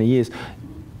every 20 years,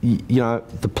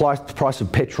 the price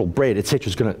of petrol, bread, etc.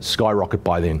 is going to skyrocket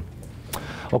by then.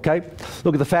 Okay,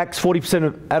 look at the facts. 40%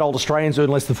 of adult Australians earn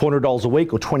less than $400 a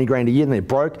week or 20 grand a year and they're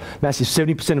broke. Massive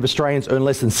 70% of Australians earn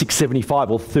less than $675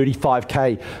 or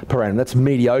 35K per annum. That's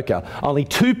mediocre. Only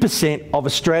 2% of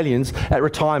Australians at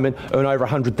retirement earn over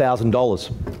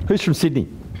 $100,000. Who's from Sydney?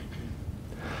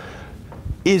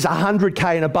 Is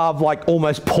 100K and above like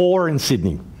almost poor in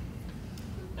Sydney?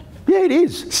 Yeah, it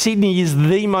is. Sydney is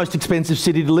the most expensive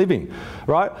city to live in,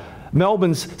 right?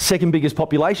 Melbourne's second biggest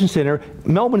population centre.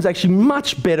 Melbourne's actually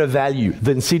much better value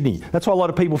than Sydney. That's why a lot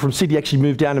of people from Sydney actually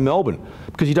move down to Melbourne,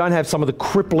 because you don't have some of the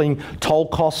crippling toll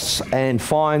costs and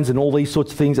fines and all these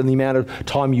sorts of things and the amount of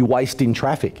time you waste in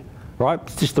traffic, right?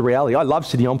 It's just the reality. I love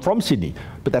Sydney, I'm from Sydney,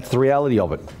 but that's the reality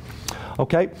of it.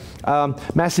 Okay,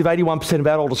 massive 81% of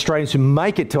adult Australians who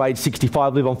make it to age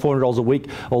 65 live on $400 a week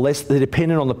or less. They're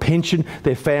dependent on the pension.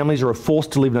 Their families are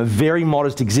forced to live in a very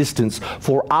modest existence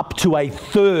for up to a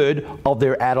third of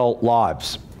their adult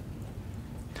lives.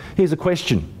 Here's a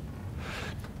question.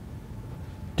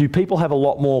 Do people have a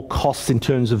lot more costs in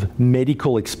terms of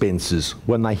medical expenses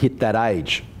when they hit that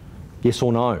age? Yes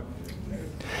or no?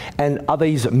 And are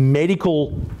these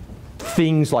medical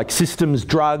things like systems,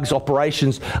 drugs,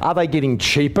 operations, are they getting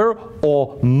cheaper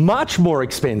or much more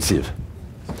expensive?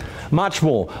 Much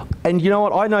more. And you know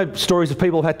what? I know stories of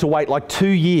people who've had to wait like 2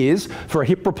 years for a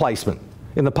hip replacement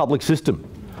in the public system.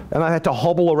 and they had to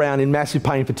hobble around in massive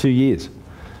pain for 2 years.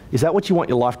 Is that what you want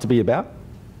your life to be about?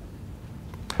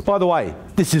 By the way,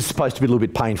 this is supposed to be a little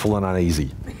bit painful and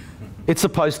uneasy. It's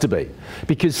supposed to be,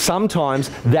 because sometimes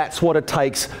that's what it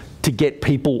takes to get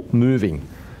people moving.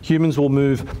 Humans will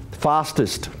move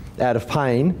fastest out of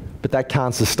pain, but that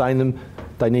can't sustain them.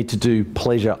 They need to do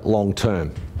pleasure long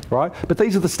term, right? But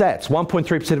these are the stats.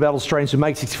 1.3% of adult Australians who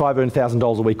make 65 earn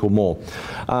 $1,000 a week or more.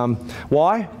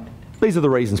 Why? These are the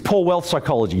reasons. Poor wealth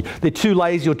psychology. They're too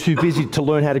lazy or too busy to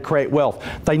learn how to create wealth.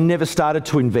 They never started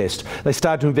to invest. They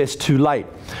started to invest too late.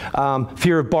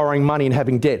 Fear of borrowing money and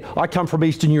having debt. I come from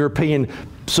Eastern European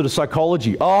sort of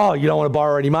psychology. Oh, you don't want to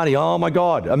borrow any money. Oh my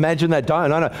God, imagine that. Don't.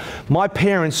 No. My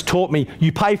parents taught me,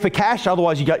 you pay for cash,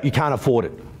 otherwise you can't afford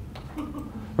it.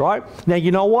 Right? Now,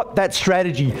 you know what? That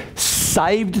strategy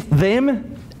saved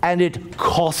them and it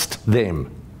cost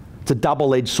them. It's a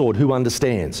double-edged sword. Who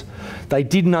understands? They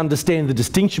didn't understand the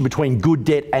distinction between good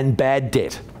debt and bad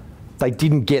debt. They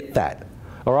didn't get that.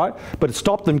 All right? But it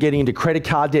stopped them getting into credit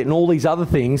card debt and all these other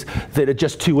things that are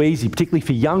just too easy, particularly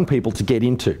for young people to get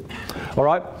into. All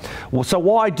right? Well, so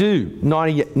why do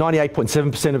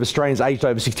 98.7% of Australians aged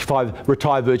over 65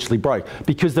 retire virtually broke?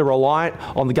 Because they're reliant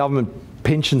on the government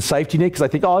pension safety net, because they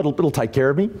think, oh, it'll take care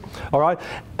of me. All right?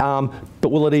 But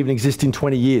will it even exist in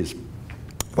 20 years?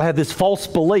 They have this false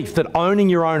belief that owning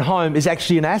your own home is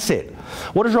actually an asset.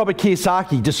 What does Robert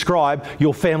Kiyosaki describe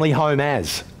your family home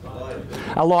as?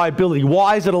 A liability.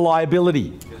 Why is it a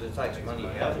liability? Because it takes money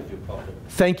out of your pocket.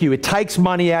 Thank you. It takes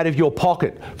money out of your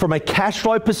pocket. From a cash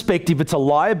flow perspective, it's a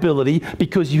liability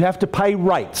because you have to pay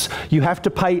rates. You have to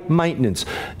pay maintenance.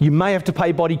 You may have to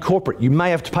pay body corporate. You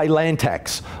may have to pay land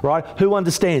tax, right? Who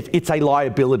understands? It's a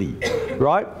liability,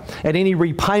 right? And any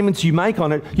repayments you make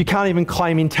on it, you can't even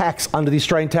claim in tax under the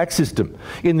Australian tax system.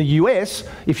 In the US,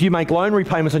 if you make loan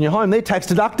repayments on your home, they're tax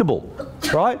deductible,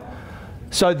 right?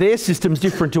 So their system's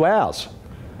different to ours,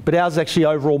 but ours is actually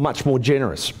overall much more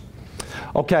generous.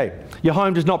 Okay, your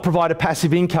home does not provide a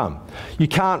passive income. You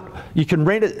can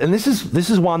rent it, and this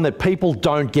is one that people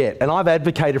don't get, and I've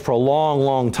advocated for a long,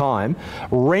 long time.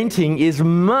 Renting is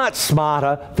much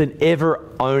smarter than ever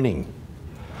owning.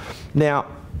 Now,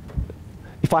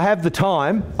 if I have the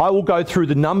time, I will go through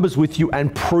the numbers with you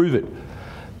and prove it.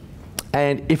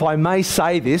 And if I may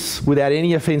say this, without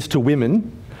any offence to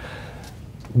women,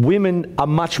 women are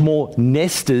much more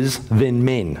nesters than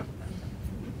men.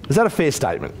 Is that a fair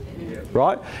statement?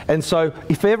 Right? And so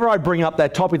if ever I bring up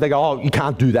that topic, they go, oh, you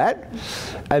can't do that.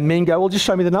 And men go, well, just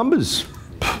show me the numbers.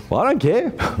 Well, I don't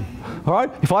care. All right?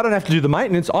 If I don't have to do the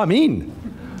maintenance, I'm in.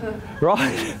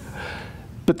 Right?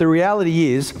 But the reality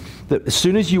is that as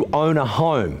soon as you own a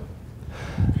home,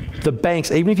 the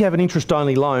banks, even if you have an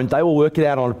interest-only loan, they will work it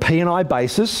out on a P&I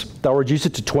basis. They'll reduce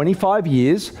it to 25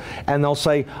 years, and they'll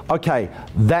say, okay,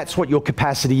 that's what your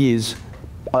capacity is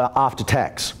after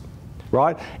tax,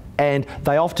 right? And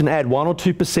they often add 1 or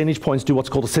 2 percentage points, do what's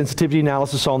called a sensitivity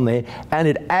analysis on there, and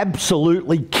it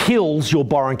absolutely kills your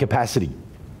borrowing capacity.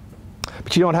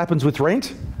 But you know what happens with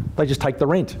rent? They just take the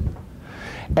rent.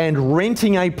 And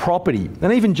renting a property,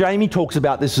 and even Jamie talks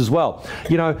about this as well.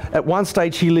 You know, at one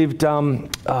stage he lived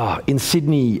in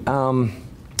Sydney,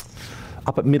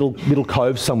 up at Middle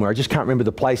Cove somewhere. I just can't remember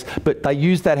the place, but they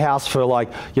used that house for, like,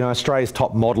 you know, Australia's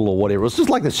top model or whatever. It was just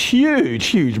like this huge,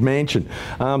 huge mansion.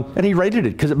 And he rented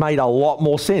it because it made a lot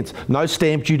more sense. No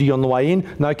stamp duty on the way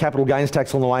in, no capital gains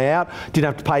tax on the way out, didn't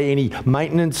have to pay any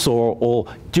maintenance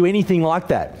or do anything like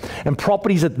that. And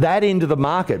properties at that end of the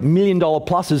market, $1 million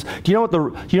pluses, do you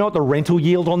know what the rental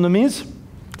yield on them is?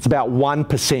 It's about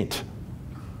 1%.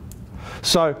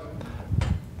 So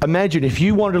imagine if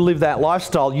you wanted to live that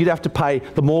lifestyle, you'd have to pay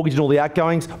the mortgage and all the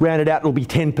outgoings, round it out, it'll be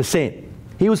 10%.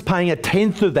 He was paying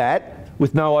 1/10 of that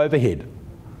with no overhead.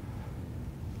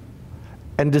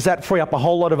 And does that free up a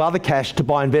whole lot of other cash to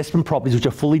buy investment properties which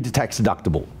are fully tax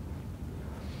deductible?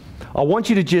 I want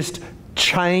you to just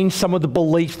change some of the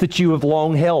beliefs that you have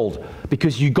long held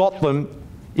because you got them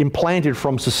implanted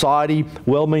from society,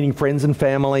 well-meaning friends and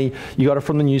family, you got it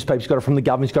from the newspapers, you got it from the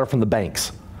government, you got it from the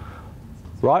banks,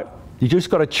 right? You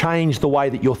just got to change the way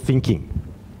that you're thinking.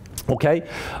 Okay,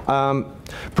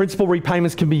 principal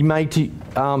repayments can be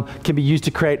used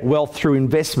to create wealth through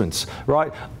investments,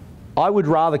 right? I would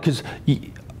rather, because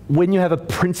when you have a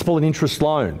principal and interest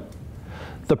loan,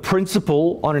 the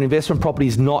principal on an investment property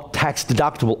is not tax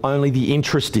deductible, only the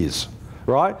interest is,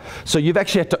 right? So you've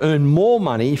actually had to earn more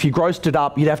money. If you grossed it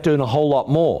up, you'd have to earn a whole lot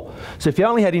more. So if you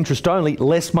only had interest only,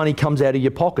 less money comes out of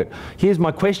your pocket. Here's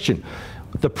my question.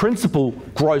 The principal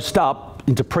grossed up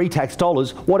into pre-tax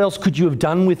dollars, what else could you have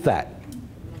done with that?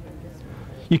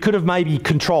 You could have maybe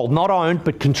controlled, not owned,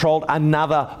 but controlled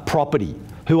another property.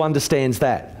 Who understands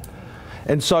that?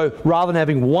 And so rather than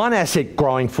having one asset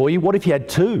growing for you, what if you had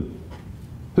two?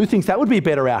 Who thinks that would be a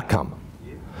better outcome?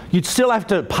 You'd still have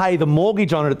to pay the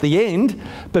mortgage on it at the end,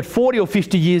 but 40 or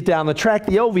 50 years down the track,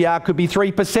 the LVR could be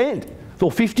 3%.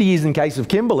 Or 50 years in case of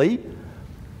Kimberley,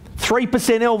 3%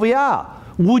 LVR.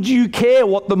 Would you care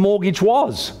what the mortgage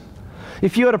was?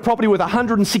 If you had a property worth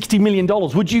 $160 million,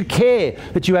 would you care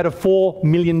that you had a $4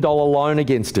 million loan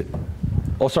against it?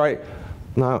 Oh, sorry,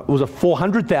 no, it was a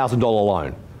 $400,000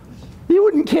 loan. You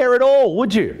wouldn't care at all,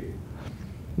 would you?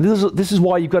 This is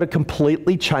why you've got to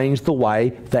completely change the way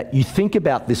that you think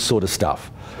about this sort of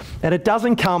stuff. And it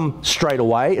doesn't come straight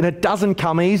away, and it doesn't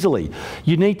come easily.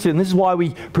 You need to, and this is why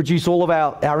we produce all of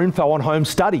our info on home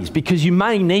studies, because you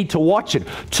may need to watch it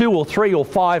 2 or 3 or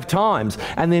 5 times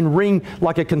and then ring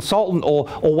like a consultant or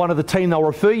one of the team they'll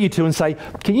refer you to and say,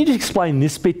 can you just explain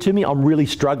this bit to me? I'm really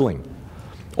struggling.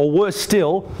 Or worse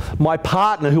still, my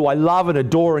partner who I love and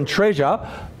adore and treasure,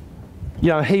 you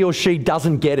know, he or she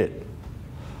doesn't get it.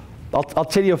 I'll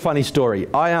tell you a funny story.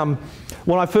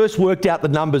 When I first worked out the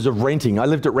numbers of renting, I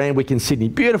lived at Randwick in Sydney,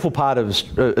 beautiful part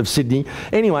of Sydney.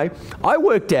 Anyway, I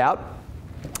worked out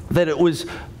that it was,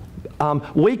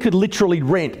 we could literally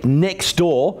rent next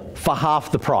door for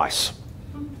half the price.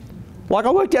 Like,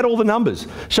 I worked out all the numbers,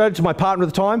 showed it to my partner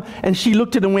at the time, and she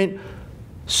looked at it and went,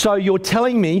 so you're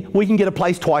telling me we can get a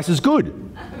place twice as good?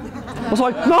 I was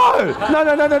like, no.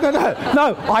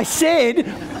 I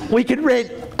said we could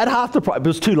rent at half the price. But it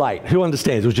was too late. Who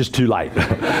understands? It was just too late.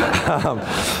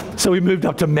 So we moved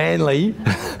up to Manly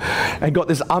and got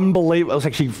this unbelievable, it was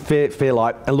actually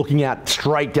Fairlight, and looking out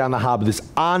straight down the harbour, this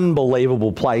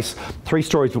unbelievable place, 3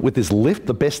 stories with this lift,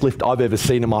 the best lift I've ever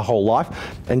seen in my whole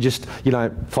life, and just, you know,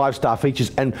 5-star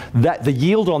features. And the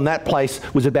yield on that place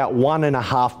was about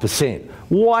 1.5%.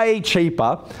 Way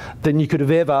cheaper than you could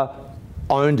have ever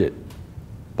owned it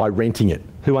by renting it.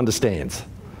 Who understands?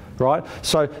 Right?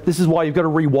 So this is why you've got to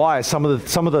rewire some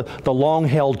of the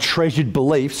long-held treasured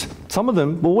beliefs. Some of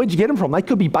them, well, where'd you get them from? They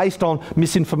could be based on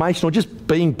misinformation or just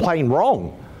being plain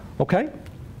wrong. Okay?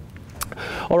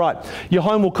 All right. Your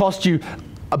home will cost you,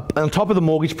 on top of the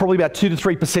mortgage, probably about 2 to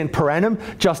 3% per annum,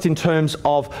 just in terms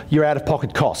of your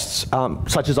out-of-pocket costs,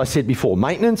 such as I said before,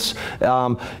 maintenance,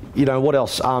 you know, what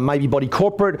else? Maybe body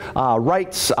corporate,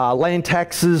 rates, land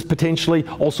taxes, potentially,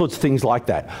 all sorts of things like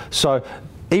that. So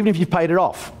even if you've paid it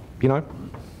off, you know.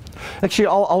 Actually,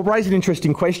 I'll raise an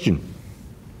interesting question.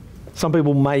 Some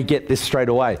people may get this straight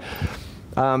away.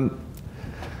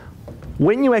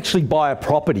 When you actually buy a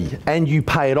property and you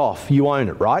pay it off, you own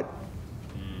it, right?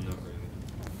 Not really.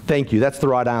 Thank you. That's the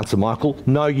right answer, Michael.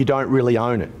 No, you don't really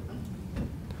own it.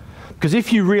 Because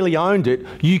if you really owned it,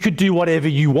 you could do whatever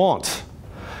you want.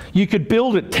 You could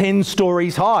build it 10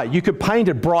 stories high. You could paint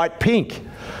it bright pink,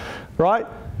 right?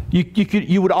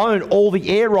 You would own all the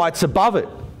air rights above it.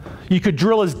 You could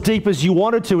drill as deep as you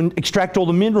wanted to and extract all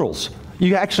the minerals.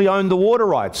 You actually own the water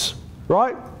rights,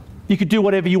 right? You could do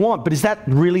whatever you want, but is that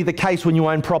really the case when you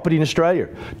own property in Australia?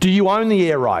 Do you own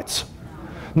the air rights?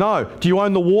 No. Do you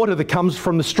own the water that comes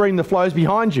from the stream that flows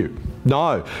behind you?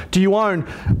 No. Do you own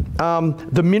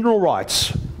the mineral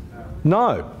rights?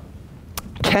 No.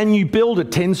 Can you build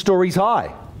it 10 stories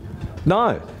high?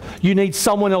 No. You need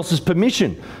someone else's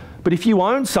permission. But if you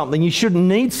own something, you shouldn't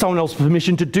need someone else's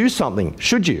permission to do something,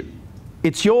 should you?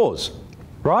 It's yours,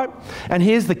 right? And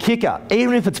here's the kicker.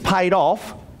 Even if it's paid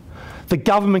off, the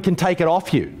government can take it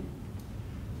off you.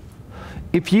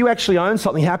 If you actually own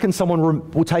something, how can someone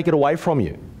will take it away from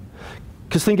you?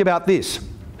 Because think about this.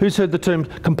 Who's heard the term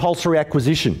compulsory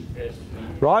acquisition? Yes.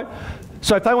 Right?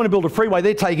 So if they want to build a freeway,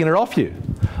 they're taking it off you.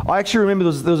 I actually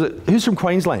remember there was who's from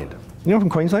Queensland? You know from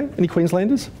Queensland? Any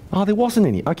Queenslanders? Oh, there wasn't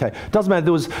any. Okay. Doesn't matter.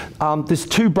 There was there's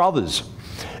 2 brothers,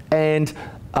 and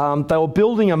they were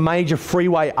building a major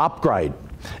freeway upgrade.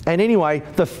 And anyway,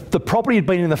 the property had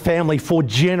been in the family for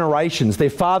generations. Their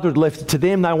father had left it to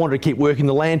them. They wanted to keep working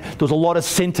the land. There was a lot of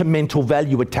sentimental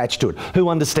value attached to it. Who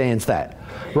understands that,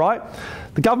 right?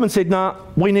 The government said, nah,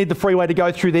 we need the freeway to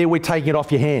go through there. We're taking it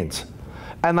off your hands.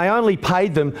 And they only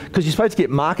paid them, because you're supposed to get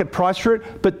market price for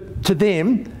it, but to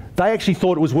them, they actually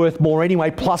thought it was worth more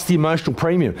anyway, plus the emotional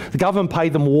premium. The government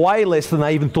paid them way less than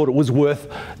they even thought it was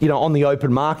worth, you know, on the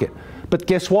open market. But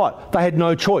guess what? They had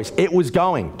no choice. It was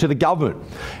going to the government.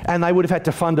 And they would have had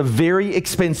to fund a very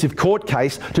expensive court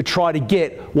case to try to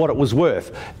get what it was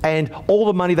worth. And all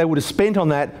the money they would have spent on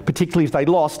that, particularly if they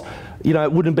lost, you know,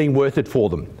 it wouldn't have been worth it for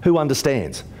them. Who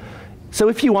understands? So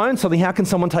if you own something, how can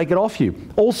someone take it off you?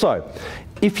 Also,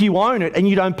 if you own it and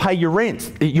you don't pay your rent,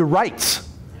 your rates,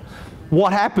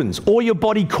 what happens? Or your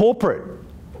body corporate,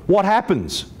 what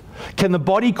happens? Can the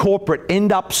body corporate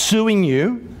end up suing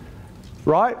you,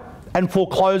 right, and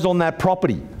foreclose on that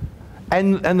property?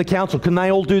 And the council, can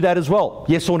they all do that as well?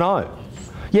 Yes or no?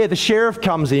 Yeah, the sheriff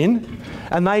comes in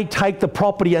and they take the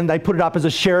property and they put it up as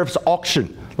a sheriff's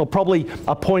auction. They'll probably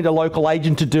appoint a local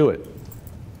agent to do it.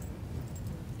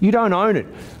 You don't own it.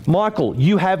 Michael,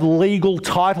 you have legal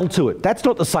title to it. That's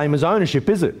not the same as ownership,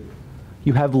 is it?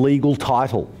 You have legal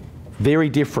title. Very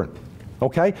different.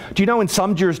 Okay? Do you know in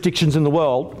some jurisdictions in the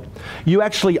world, you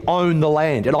actually own the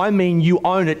land? And I mean you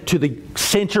own it to the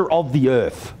centre of the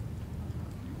earth.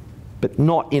 But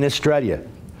not in Australia.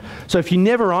 So if you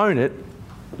never own it,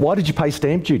 why did you pay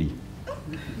stamp duty?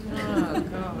 Oh,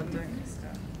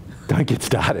 God, Don't get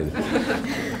started.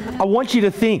 I want you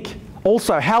to think,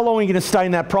 also, how long are you going to stay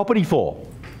in that property for?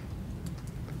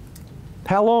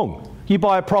 How long? You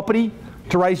buy a property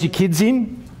to raise your kids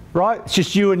in, right? It's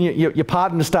just you and your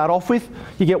partner to start off with.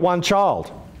 You get one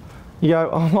child. You go,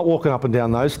 oh, I'm not walking up and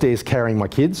down those stairs carrying my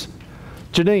kids.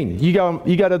 Janine, you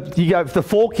go for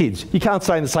 4 kids. You can't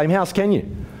stay in the same house, can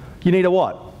you? You need a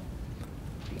what?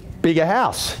 Bigger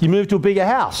house. You move to a bigger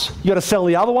house. You got to sell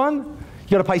the other one.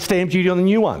 You got to pay stamp duty on the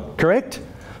new one, correct?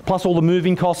 Plus all the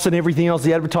moving costs and everything else,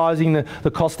 the advertising,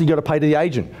 the cost that you got to pay to the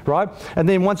agent, right? And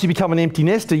then once you become an empty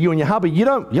nester, you and your hubby, you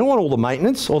don't want all the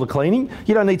maintenance or the cleaning.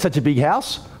 You don't need such a big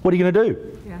house. What are you going to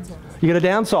do? Downsize. You're going to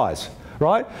downsize,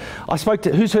 right? I spoke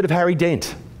to, who's heard of Harry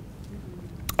Dent?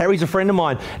 Harry's a friend of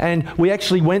mine, and we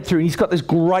actually went through, and he's got this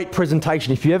great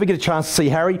presentation. If you ever get a chance to see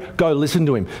Harry, go listen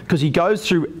to him, because he goes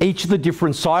through each of the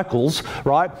different cycles,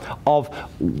 right, of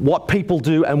what people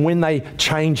do and when they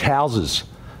change houses,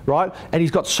 right? And he's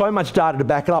got so much data to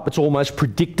back it up, it's almost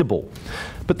predictable.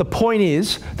 But the point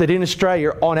is that in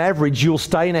Australia, on average, you'll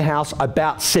stay in a house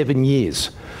about 7 years.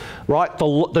 Right?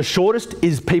 The shortest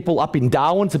is people up in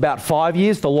Darwin, it's about 5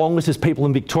 years. The longest is people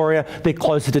in Victoria, they're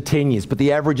closer to 10 years, but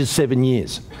the average is 7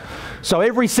 years. So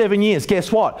every 7 years,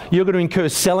 guess what? You're going to incur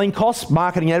selling costs,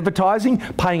 marketing, advertising,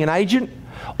 paying an agent,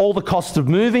 all the costs of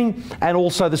moving, and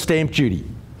also the stamp duty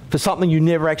for something you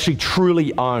never actually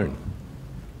truly own.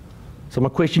 So my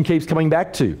question keeps coming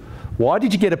back to, why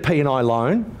did you get a P&I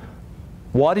loan?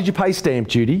 Why did you pay stamp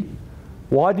duty?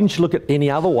 Why didn't you look at any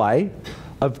other way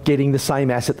of getting the same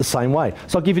asset the same way?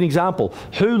 So I'll give you an example.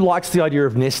 Who likes the idea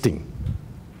of nesting?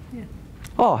 Yeah.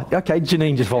 Oh, okay,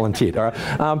 Janine just volunteered, all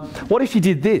right. What if you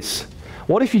did this?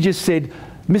 What if you just said,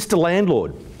 Mr.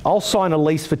 Landlord, I'll sign a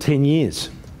lease for 10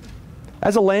 years.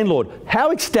 As a landlord,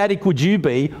 how ecstatic would you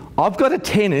be? I've got a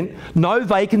tenant, no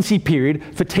vacancy period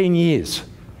for 10 years.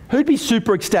 Who'd be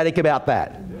super ecstatic about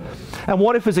that? And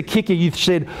what if as a kicker you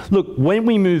said, look, when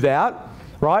we move out,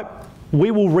 right,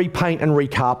 we will repaint and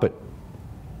recarpet.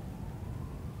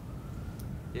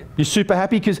 You're super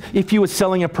happy because if you were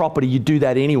selling a property, you'd do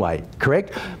that anyway,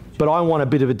 correct? But I want a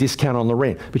bit of a discount on the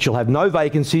rent. But you'll have no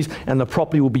vacancies and the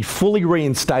property will be fully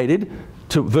reinstated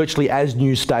to virtually as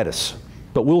new status.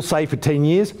 But we'll say for 10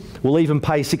 years, we'll even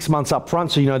pay 6 months up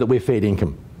front so you know that we're fair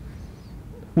income.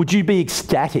 Would you be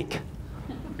ecstatic?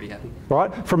 Pretty happy.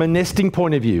 Right? From a nesting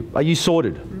point of view, are you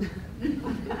sorted?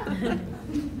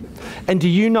 And do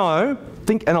you know,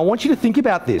 and I want you to think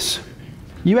about this,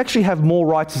 you actually have more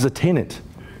rights as a tenant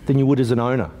than you would as an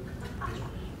owner.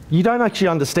 You don't actually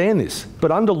understand this,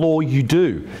 but under law you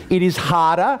do. It is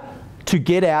harder to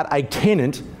get out a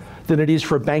tenant than it is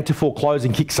for a bank to foreclose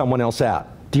and kick someone else out.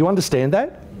 Do you understand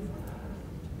that?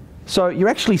 So you're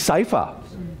actually safer.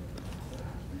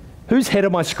 Whose head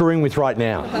am I screwing with right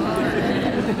now?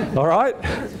 All right?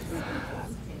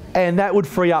 And that would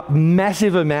free up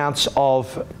massive amounts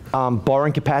of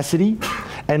borrowing capacity.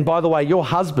 And by the way, your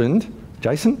husband,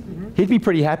 Jason, he'd be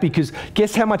pretty happy because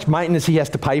guess how much maintenance he has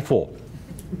to pay for?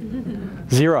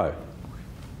 0.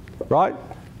 Right?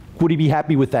 Would he be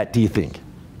happy with that, do you think?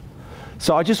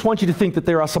 So I just want you to think that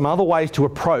there are some other ways to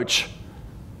approach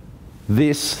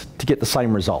this to get the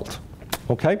same result.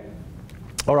 Okay?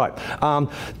 All right.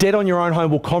 Debt on your own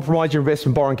home will compromise your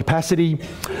investment borrowing capacity.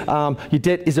 Your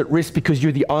debt is at risk because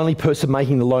you're the only person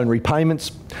making the loan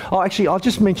repayments. Oh, actually, I'll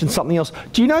just mention something else.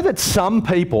 Do you know that some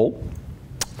people,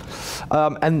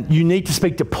 and you need to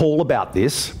speak to Paul about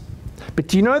this, but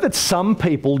do you know that some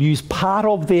people use part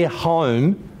of their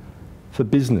home for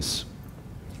business?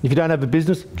 If you don't have a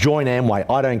business, join Amway.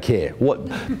 I don't care.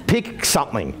 Pick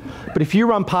something. But if you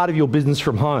run part of your business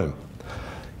from home,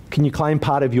 can you claim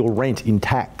part of your rent in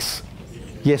tax?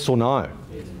 Yes or no?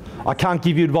 I can't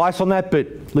give you advice on that, but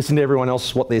listen to everyone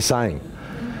else what they're saying.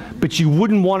 But you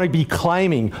wouldn't want to be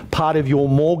claiming part of your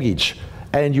mortgage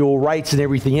and your rates and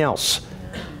everything else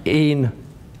in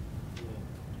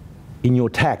your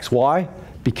tax. Why?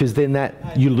 Because then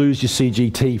you lose your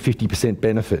CGT 50%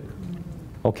 benefit.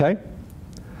 Okay?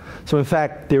 So in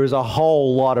fact, there is a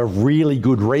whole lot of really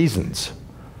good reasons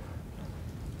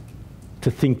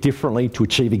to think differently to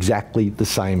achieve exactly the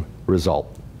same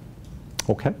result.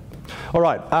 Okay? All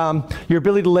right, your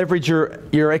ability to leverage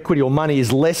your equity or money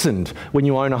is lessened when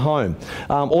you own a home.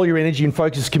 All your energy and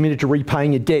focus is committed to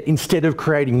repaying your debt instead of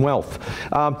creating wealth.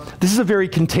 This is a very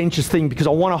contentious thing because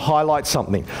I want to highlight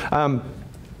something.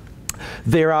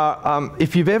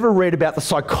 If you've ever read about the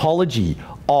psychology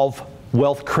of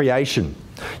wealth creation,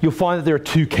 you'll find that there are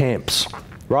two camps,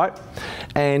 right?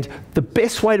 And the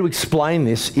best way to explain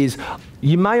this is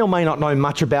you may or may not know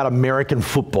much about American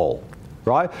football,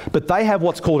 right? But they have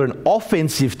what's called an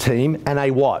offensive team and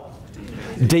a what?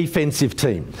 Defensive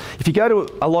team. If you go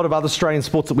to a lot of other Australian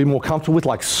sports that we're more comfortable with,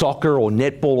 like soccer or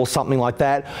netball or something like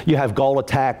that, you have goal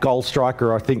attack, goal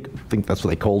striker, I think that's what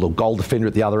they called, or goal defender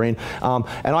at the other end.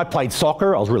 And I played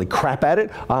soccer. I was really crap at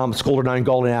it. Scored an own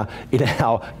goal in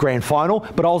our grand final,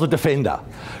 but I was a defender,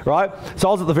 right? So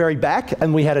I was at the very back,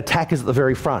 and we had attackers at the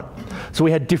very front. So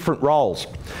we had different roles.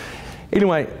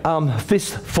 Anyway,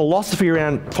 this philosophy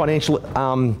around financial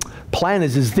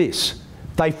planners is this.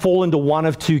 They fall into one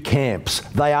of two camps.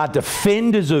 They are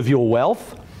defenders of your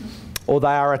wealth, or they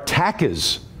are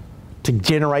attackers to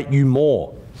generate you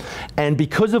more. And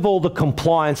because of all the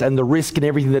compliance and the risk and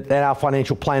everything that our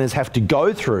financial planners have to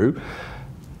go through,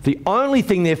 the only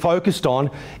thing they're focused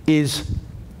on is,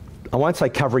 I won't say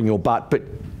covering your butt, but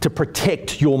to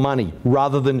protect your money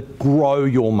rather than grow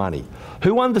your money.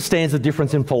 Who understands the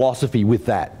difference in philosophy with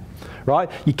that?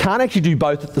 Right? You can't actually do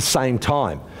both at the same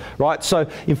time, right? So,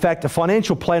 in fact, a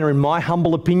financial planner, in my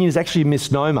humble opinion, is actually a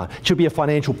misnomer. It should be a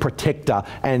financial protector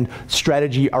and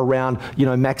strategy around,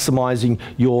 maximising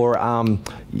your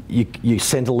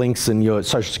Centrelinks and your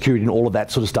Social Security and all of that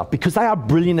sort of stuff, because they are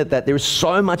brilliant at that. There is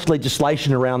so much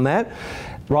legislation around that,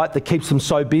 right, that keeps them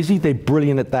so busy. They're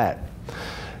brilliant at that.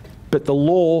 But the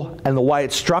law and the way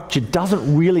it's structured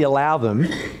doesn't really allow them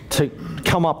to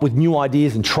come up with new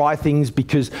ideas and try things,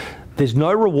 because there's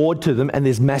no reward to them and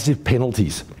there's massive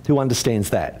penalties. Who understands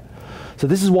that? So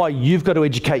this is why you've got to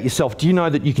educate yourself. Do you know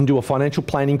that you can do a financial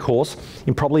planning course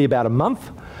in probably about a month,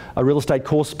 a real estate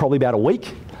course probably about a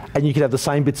week, and you could have the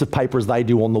same bits of paper as they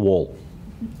do on the wall?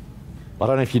 I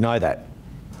don't know if you know that.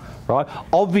 Right?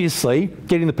 Obviously,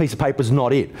 getting the piece of paper is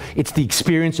not it. It's the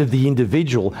experience of the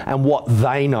individual and what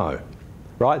they know.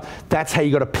 Right? That's how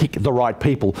you got to pick the right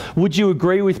people. Would you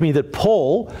agree with me that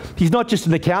Paul, he's not just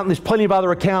an accountant, there's plenty of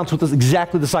other accountants with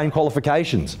exactly the same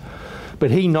qualifications. But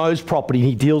he knows property, and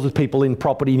he deals with people in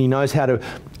property, and he knows how to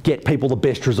get people the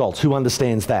best results. Who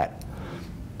understands that?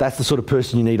 That's the sort of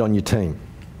person you need on your team.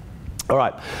 All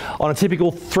right, on a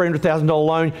typical $300,000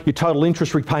 loan, your total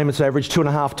interest repayments average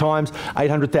 2.5 times,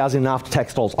 $800,000 in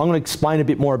after-tax dollars. I'm going to explain a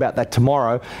bit more about that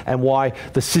tomorrow, and why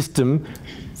the system,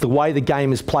 the way the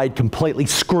game is played, completely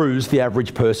screws the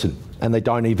average person, and they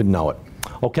don't even know it.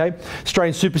 Okay?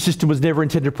 Australian super system was never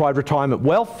intended to provide retirement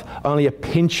wealth, only a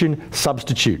pension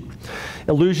substitute.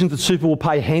 Illusions that super will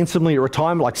pay handsomely at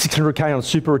retirement, like $600K on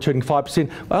super returning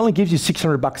 5%, well, only gives you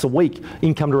 $600 a week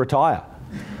income to retire.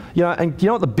 And you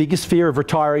know what the biggest fear of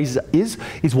retirees is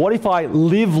what if I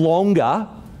live longer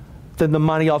than the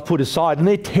money I've put aside? And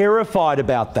they're terrified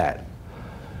about that,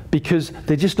 because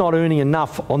they're just not earning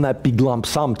enough on that big lump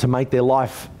sum to make their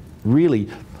life really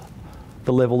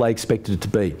the level they expected it to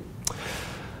be.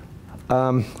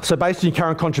 So based on your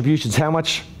current contributions, how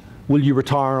much will you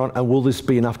retire on, and will this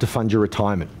be enough to fund your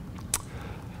retirement?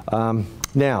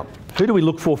 Now, who do we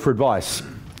look for advice?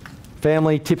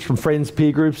 Family, tips from friends,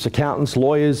 peer groups, accountants,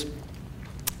 lawyers,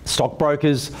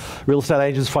 stockbrokers, real estate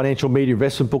agents, financial media,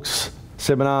 investment books,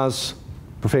 seminars,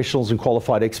 professionals and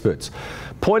qualified experts.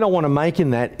 Point I want to make in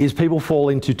that is people fall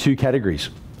into two categories.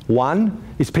 One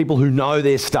is people who know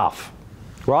their stuff,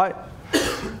 right?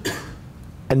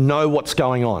 And know what's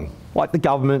going on, like the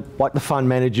government, like the fund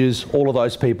managers, all of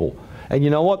those people. And you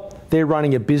know what? They're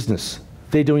running a business.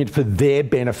 They're doing it for their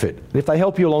benefit. And if they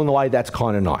help you along the way, that's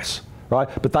kind of nice. Right?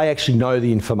 But they actually know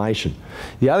the information.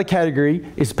 The other category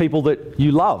is people that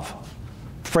you love.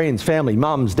 Friends, family,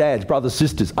 mums, dads, brothers,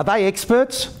 sisters. Are they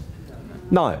experts?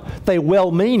 No. They're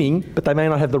well-meaning, but they may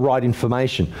not have the right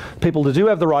information. People that do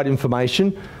have the right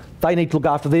information, they need to look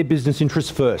after their business interests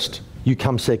first. You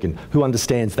come second. Who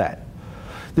understands that?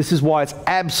 This is why it's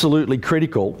absolutely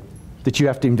critical that you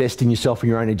have to invest in yourself and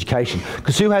your own education.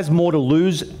 Because who has more to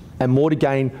lose and more to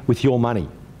gain with your money?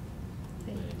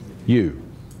 You.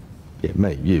 Yeah,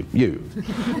 me, you.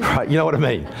 Right, you know what I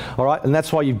mean? All right, and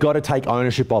that's why you've got to take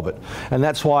ownership of it. And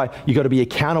that's why you've got to be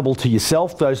accountable to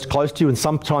yourself, those close to you, and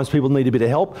sometimes people need a bit of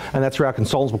help, and that's where our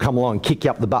consultants will come along and kick you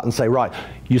up the butt and say, right,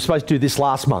 you're supposed to do this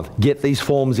last month. Get these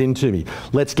forms into me.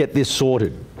 Let's get this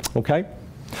sorted, okay?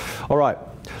 All right,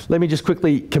 let me just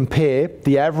quickly compare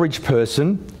the average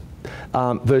person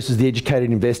versus the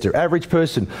educated investor. Average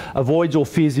person avoids or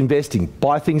fears investing,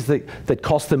 buy things that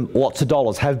cost them lots of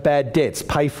dollars, have bad debts,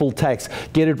 pay full tax,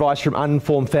 get advice from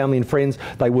uninformed family and friends.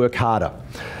 They work harder.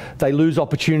 They lose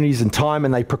opportunities and time,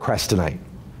 and they procrastinate.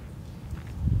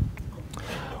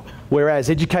 Whereas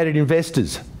educated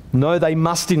investors know they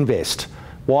must invest.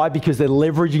 Why? Because they're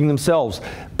leveraging themselves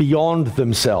beyond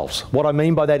themselves. What I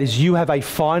mean by that is you have a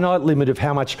finite limit of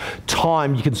how much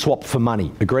time you can swap for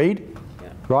money. Agreed? Yeah.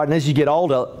 Right? And as you get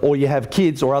older, or you have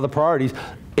kids or other priorities,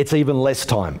 it's even less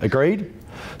time. Agreed?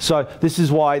 So this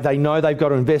is why they know they've got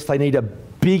to invest. They need a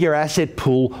bigger asset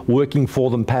pool working for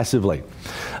them passively.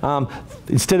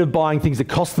 Instead of buying things that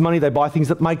cost them money, they buy things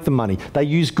that make them money. They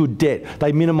use good debt.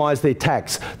 They minimise their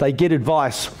tax. They get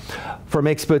advice from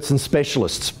experts and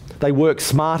specialists. They work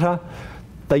smarter,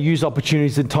 they use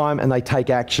opportunities and time, and they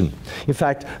take action. In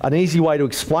fact, an easy way to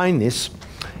explain this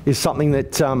is something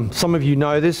that some of you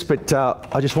know this, but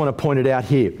I just want to point it out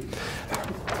here.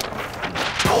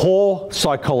 Poor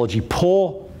psychology,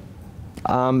 poor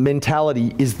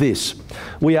mentality is this.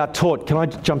 We are taught, can I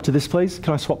jump to this please?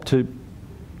 Can I swap to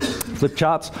flip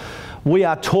charts? We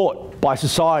are taught by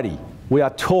society, we are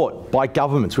taught by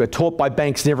governments, we are taught by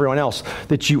banks and everyone else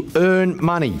that you earn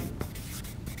money.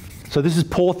 So this is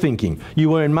poor thinking.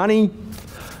 You earn money,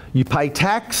 you pay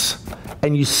tax,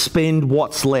 and you spend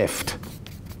what's left.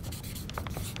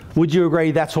 Would you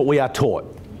agree that's what we are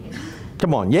taught?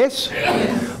 Come on, yes?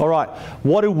 Yes. All right,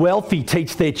 what do wealthy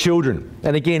teach their children?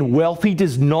 And again, wealthy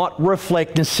does not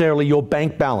reflect necessarily your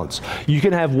bank balance. You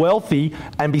can have wealthy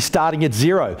and be starting at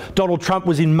zero. Donald Trump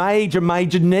was in major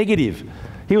negative.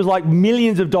 He was like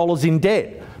millions of dollars in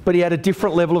debt. But he had a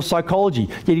different level of psychology,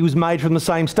 yet he was made from the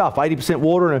same stuff, 80%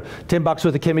 water and $10 worth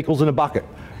of chemicals in a bucket,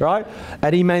 right?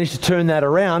 And he managed to turn that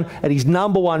around, and his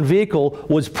number one vehicle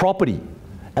was property.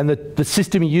 And the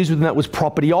system he used within that was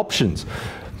property options.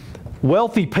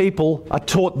 Wealthy people are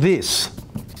taught this.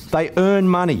 They earn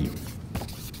money,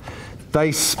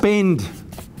 they spend,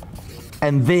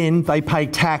 and then they pay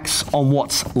tax on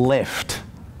what's left.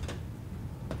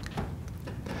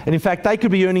 And in fact, they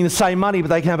could be earning the same money, but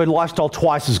they can have a lifestyle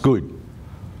twice as good.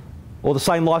 Or the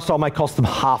same lifestyle may cost them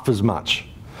half as much.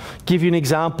 Give you an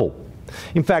example.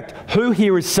 In fact, who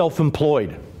here is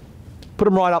self-employed? Put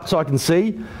them right up so I can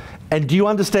see. And do you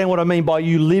understand what I mean by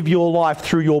you live your life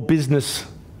through your business?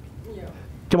 Yeah.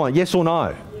 Come on, yes or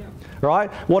no? Yeah. Right?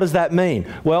 What does that mean?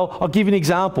 Well, I'll give you an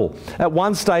example. At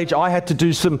one stage, I had to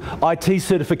do some IT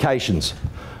certifications.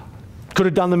 Could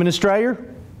have done them in Australia.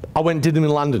 I went and did them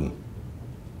in London.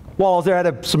 While I was there, I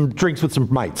had some drinks with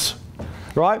some mates,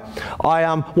 right? I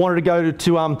wanted to go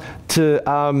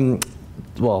to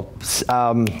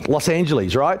Los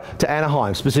Angeles, right? To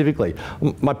Anaheim specifically.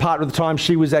 My partner at the time,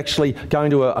 she was actually going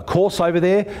to a course over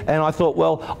there, and I thought,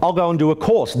 well, I'll go and do a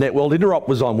course. Networld Interop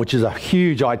was on, which is a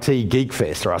huge IT geek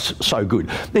fest. They're so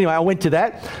good. Anyway, I went to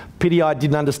that. Pity I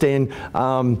didn't understand,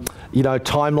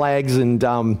 time lags and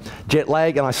jet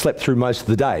lag, and I slept through most of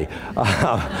the day, and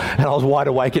I was wide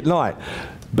awake at night.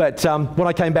 But when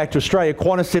I came back to Australia,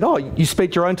 Qantas said, oh, you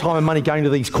spent your own time and money going to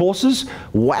these courses?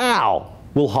 Wow,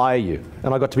 we'll hire you.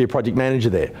 And I got to be a project manager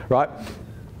there, right?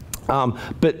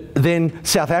 But then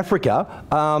South Africa,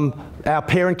 our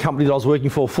parent company that I was working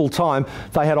for full time,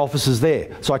 they had offices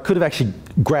there. So I could have actually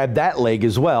grabbed that leg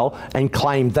as well and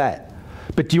claimed that.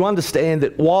 But do you understand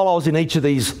that while I was in each of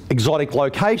these exotic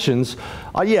locations,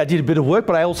 I did a bit of work,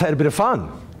 but I also had a bit of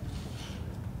fun.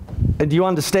 And do you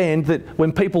understand that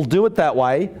when people do it that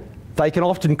way, they can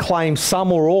often claim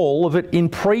some or all of it in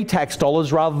pre-tax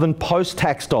dollars rather than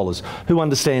post-tax dollars? Who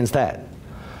understands that?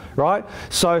 Right?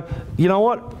 So, you know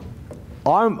what?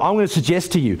 I'm going to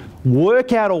suggest to you,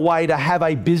 work out a way to have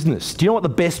a business. Do you know what the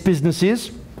best business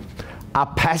is? A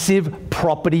passive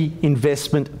property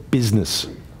investment business.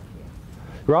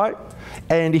 Right?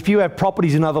 And if you have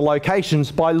properties in other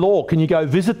locations, by law, can you go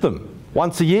visit them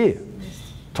once a year?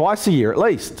 Twice a year at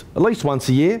least once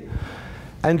a year.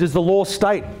 And does the law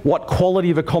state what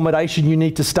quality of accommodation you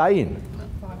need to stay in?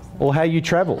 Or how you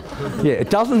travel? Yeah, it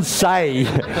doesn't say,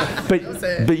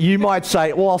 but you might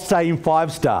say, well, I'll stay in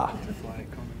 5-star.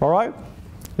 All right?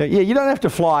 Yeah, you don't have to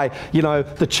fly,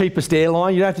 the cheapest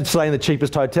airline. You don't have to stay in the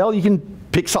cheapest hotel. You can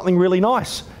pick something really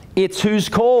nice. It's whose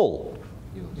call?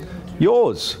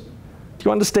 Yours. Do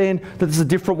you understand that there's a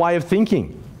different way of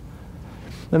thinking?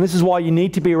 And this is why you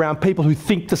need to be around people who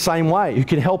think the same way, who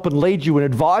can help and lead you and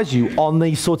advise you on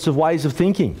these sorts of ways of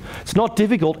thinking. It's not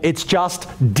difficult, it's just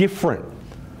different.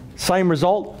 Same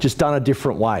result, just done a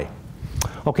different way.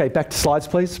 Okay, back to slides,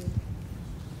 please.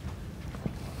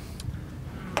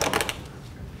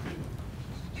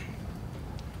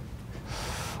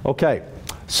 Okay,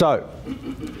 so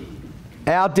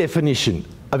Our definition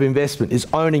of investment is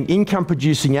owning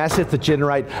income-producing assets that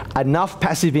generate enough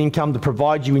passive income to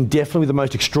provide you indefinitely with the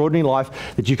most extraordinary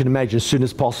life that you can imagine as soon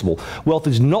as possible. Wealth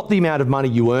is not the amount of money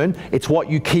you earn, it's what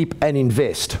you keep and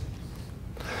invest.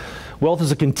 Wealth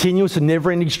is a continuous and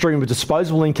never-ending stream of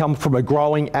disposable income from a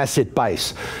growing asset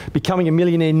base. Becoming a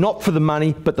millionaire not for the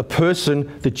money, but the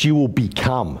person that you will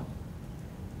become,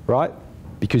 right?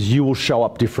 Because you will show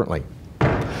up differently.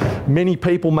 Many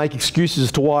people make excuses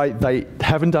as to why they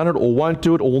haven't done it or won't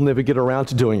do it or will never get around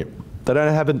to doing it. They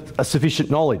don't have a sufficient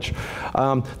knowledge.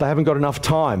 They haven't got enough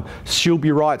time. She'll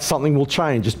be right, something will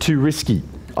change, it's too risky.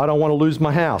 I don't want to lose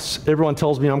my house. Everyone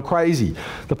tells me I'm crazy.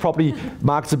 The property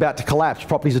market's about to collapse.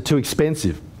 Properties are too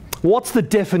expensive. What's the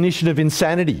definition of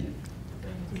insanity?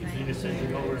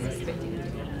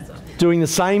 Doing the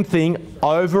same thing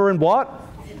over and what?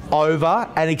 Over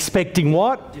and expecting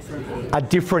what? A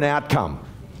different outcome.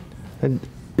 And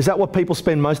is that what people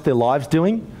spend most of their lives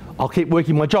doing? I'll keep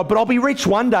working my job, but I'll be rich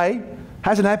one day.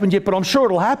 Hasn't happened yet, but I'm sure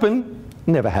it'll happen.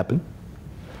 Never happen.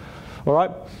 All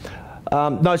right?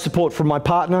 No support from my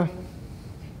partner.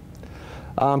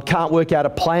 Can't work out a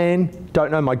plan.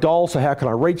 Don't know my goals, so how can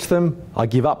I reach them? I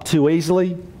give up too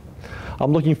easily.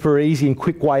 I'm looking for an easy and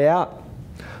quick way out.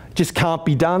 Just can't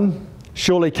be done.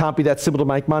 Surely it can't be that simple to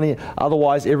make money,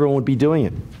 otherwise everyone would be doing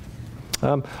it.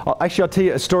 Actually, I'll tell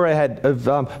you a story I had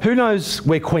of who knows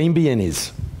where Queanbeyan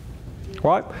is?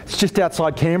 Right? It's just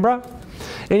outside Canberra.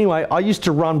 Anyway, I used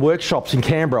to run workshops in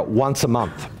Canberra once a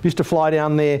month. Used to fly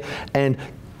down there, and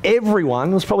everyone,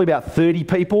 there was probably about 30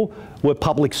 people, were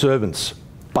public servants,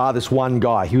 bar this one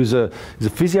guy. He was a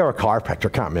physio or a chiropractor, I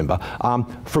can't remember,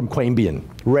 from Queanbeyan,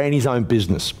 ran his own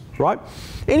business, right?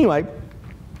 Anyway,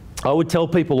 I would tell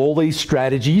people all these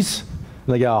strategies,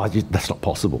 and they go, oh, that's not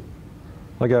possible.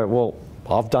 I go, well,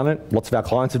 I've done it. Lots of our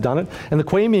clients have done it. And the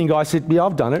Queanbeyan guy said, yeah,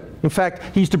 I've done it. In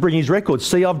fact, he used to bring his records.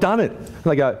 See, I've done it. And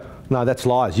they go, no, that's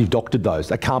lies. You've doctored those.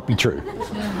 That can't be true.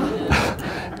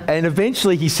 And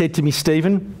eventually he said to me,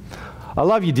 Stephen, I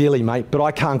love you dearly, mate, but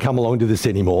I can't come along to this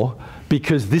anymore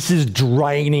because this is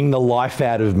draining the life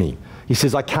out of me. He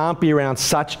says, I can't be around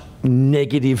such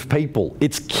negative people.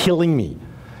 It's killing me.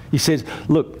 He says,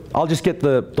 look, I'll just get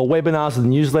the webinars and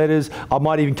the newsletters. I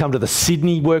might even come to the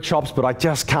Sydney workshops, but I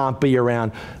just can't be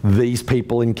around these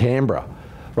people in Canberra.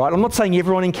 Right? I'm not saying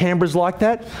everyone in Canberra is like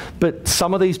that, but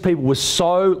some of these people were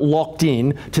so locked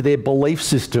in to their belief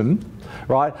system,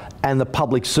 right, and the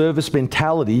public service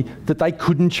mentality that they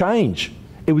couldn't change.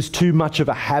 It was too much of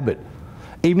a habit.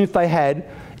 Even if they had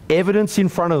evidence in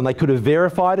front of them, they could have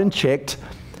verified and checked.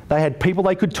 They had people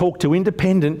they could talk to,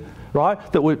 independent, right,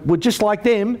 that were just like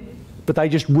them, but they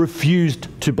just refused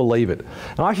to believe it.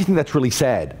 And I actually think that's really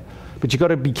sad. But you've got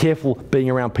to be careful being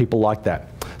around people like that.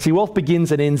 See, wealth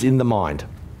begins and ends in the mind,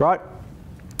 right?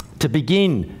 To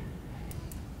begin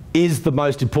is the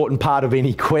most important part of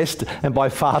any quest and by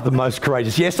far the most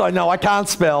courageous. Yes, I know, I can't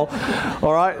spell,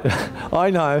 all right? I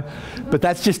know, but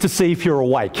that's just to see if you're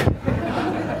awake.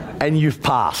 And you've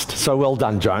passed, so well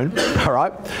done, Joan, all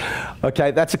right?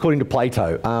 Okay, that's according to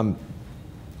Plato.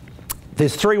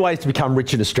 There's 3 ways to become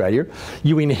rich in Australia.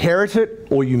 You inherit it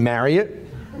or you marry it.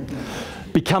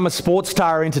 Become a sports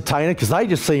star or entertainer, because they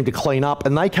just seem to clean up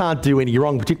and they can't do any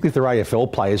wrong, particularly if they're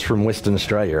AFL players from Western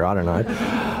Australia, I don't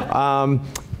know.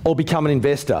 Or become an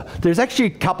investor. There's actually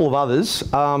a couple of others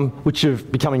which are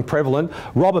becoming prevalent.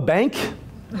 Rob a bank,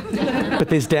 but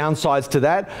there's downsides to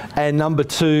that. And number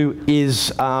 2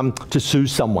 is to sue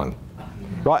someone.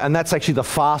 Right, and that's actually the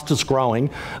fastest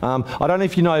growing. I don't know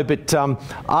if you know, but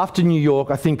after New York,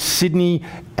 I think Sydney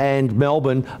and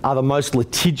Melbourne are the most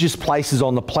litigious places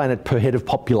on the planet per head of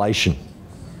population.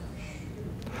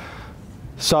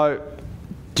 So,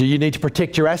 do you need to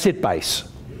protect your asset base?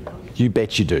 You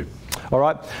bet you do. All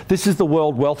right, this is the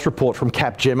World Wealth Report from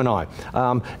Capgemini,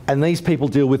 and these people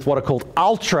deal with what are called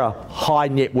ultra high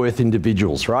net worth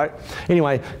individuals, right?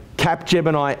 Anyway,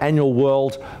 Capgemini Annual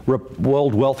World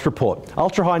Wealth Report.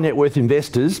 Ultra high net worth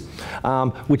investors,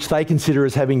 which they consider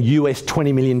as having US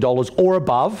 $20 million or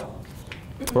above,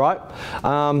 right?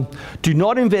 Do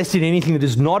not invest in anything that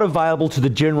is not available to the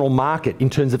general market in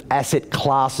terms of asset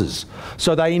classes.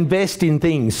 So they invest in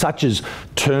things such as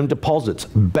term deposits,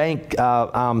 bank,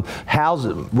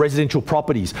 housing, residential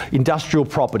properties, industrial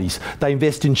properties. They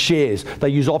invest in shares. They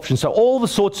use options. So all the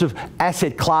sorts of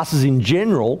asset classes in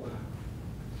general,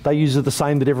 they use it the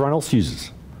same that everyone else uses.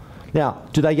 Now,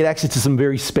 do they get access to some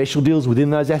very special deals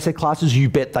within those asset classes? You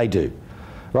bet they do,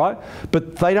 right?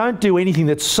 But they don't do anything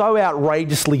that's so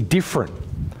outrageously different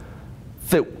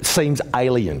that seems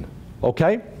alien,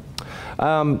 okay?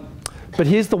 But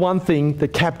here's the one thing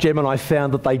that Capgemini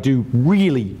found that they do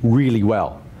really, really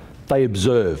well. They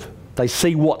observe They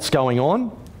see what's going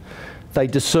on. They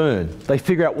discern. They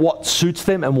figure out what suits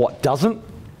them and what doesn't.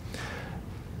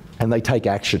 And they take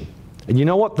action. And you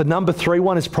know what? The number 3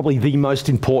 one is probably the most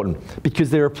important, because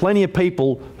there are plenty of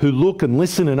people who look and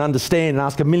listen and understand and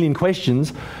ask a million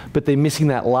questions, but they're missing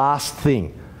that last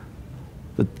thing.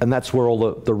 And that's where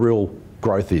all the real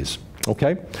growth is.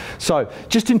 Okay? So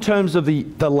just in terms of the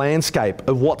landscape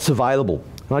of what's available,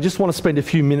 and I just want to spend a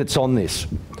few minutes on this.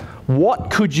 What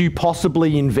could you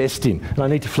possibly invest in? And I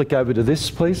need to flick over to this,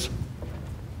 please.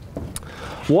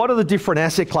 What are the different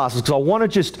asset classes? Because I want to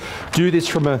just do this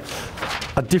from a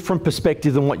different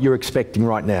perspective than what you're expecting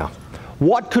right now.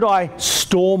 What could I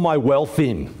store my wealth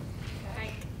in?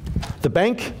 The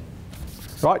bank?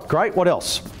 Right, great. What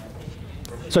else?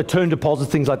 So term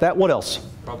deposits, things like that. What else?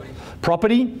 Property.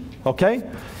 Property, okay.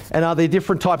 And are there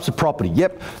different types of property?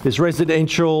 Yep, there's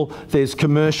residential, there's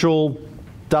commercial,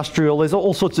 industrial, there's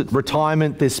all sorts of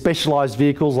retirement, there's specialised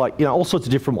vehicles, like, you know, all sorts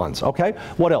of different ones, okay.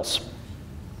 What else?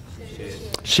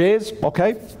 Shares,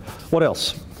 okay. What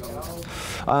else?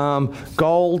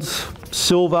 Gold,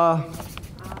 silver,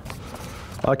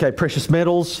 okay, precious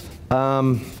metals,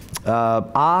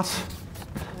 art,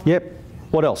 yep.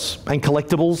 What else? And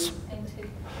collectibles?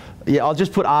 Yeah, I'll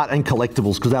just put art and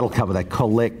collectibles because that'll cover that.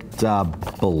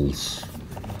 Collectibles.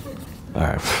 All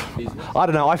right. I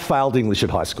don't know, I failed English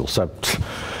at high school, so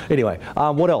anyway.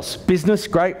 What else? Business,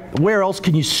 great. Where else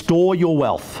can you store your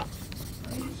wealth?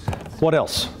 What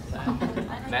else?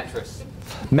 Mattress.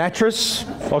 Mattress,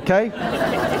 okay.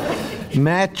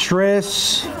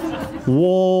 Mattress,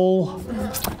 wall,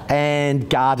 and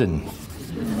garden.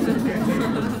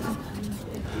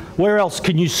 Where else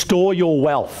can you store your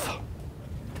wealth?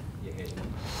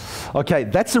 Okay,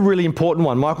 that's a really important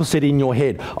one. Michael said in your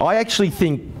head. I actually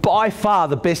think by far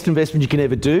the best investment you can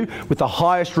ever do with the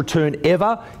highest return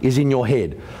ever is in your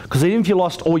head. Because even if you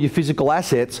lost all your physical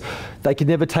assets, they could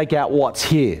never take out what's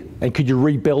here. And could you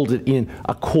rebuild it in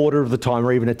a quarter of the time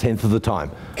or even a tenth of the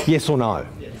time? Yes or no?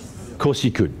 Yes. Of course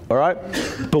you could, all right?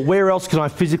 But where else can I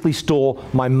physically store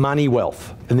my money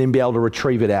wealth and then be able to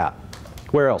retrieve it out?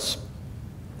 Where else?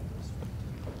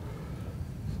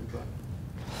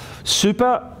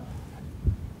 Super?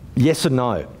 Yes and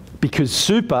no, because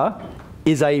super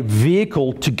is a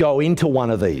vehicle to go into one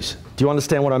of these. Do you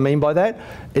understand what I mean by that?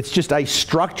 It's just a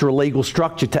structure, a legal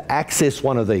structure to access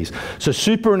one of these. So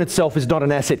super in itself is not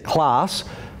an asset class,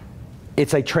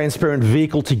 it's a transparent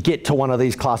vehicle to get to one of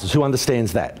these classes. Who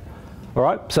understands that? All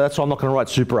right, so that's why I'm not going to write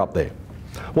super up there.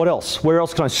 What else? Where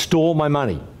else can I store my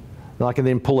money? And I can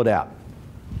then pull it out.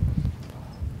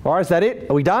 All right, is that it?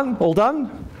 Are we done? All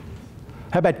done?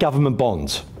 How about government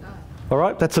bonds? All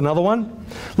right, that's another one.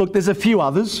 Look, there's a few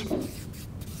others,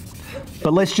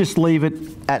 but let's just leave it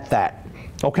at that,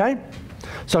 okay?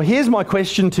 So here's my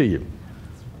question to you.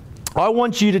 I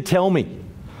want you to tell me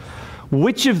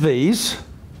which of these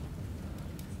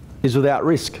is without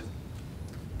risk.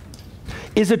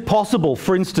 Is it possible,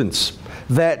 for instance,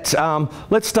 that,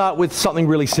 let's start with something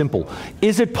really simple.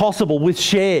 Is it possible with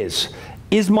shares,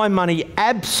 is my money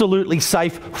absolutely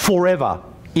safe forever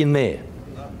in there?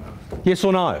 Yes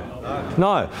or no? No.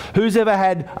 No. Who's ever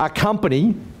had a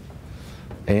company,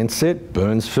 Ansett,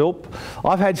 Burns Philp,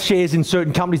 I've had shares in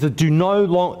certain companies that do no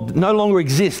longer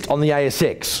exist on the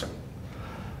ASX.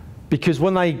 Because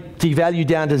when they devalue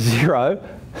down to zero,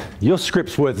 your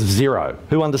script's worth zero.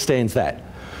 Who understands that?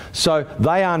 So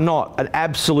they are not an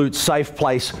absolute safe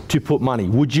place to put money.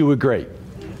 Would you agree?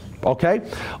 Okay?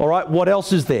 All right, what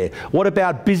else is there? What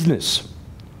about business?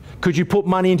 Could you put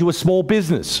money into a small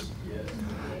business?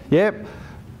 Yep.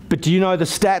 But do you know the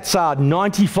stats are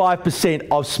 95%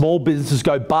 of small businesses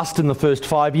go bust in the first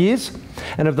 5 years,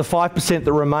 and of the 5%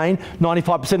 that remain,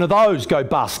 95% of those go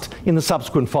bust in the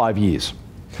subsequent 5 years.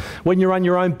 When you run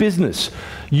your own business,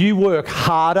 you work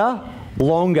harder,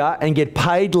 longer, and get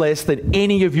paid less than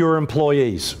any of your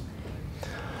employees.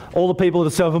 All the people that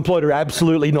are self-employed are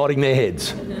absolutely nodding their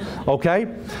heads,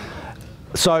 okay?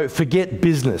 So forget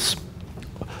business.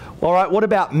 All right, what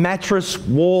about mattress,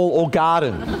 wall, or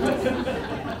garden?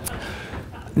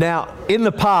 Now, in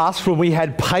the past, when we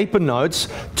had paper notes,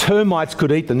 termites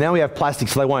could eat them. Now we have plastic,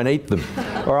 so they won't eat them.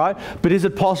 All right? But is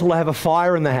it possible to have a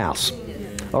fire in the house?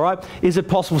 All right? Is it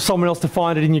possible for someone else to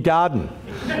find it in your garden?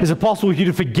 Is it possible for you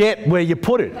to forget where you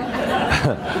put it?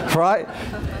 Right?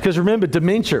 Because remember,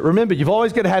 dementia. Remember, you've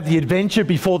always got to have the adventure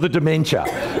before the dementia,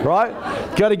 right?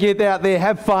 Got to get out there,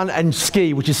 have fun, and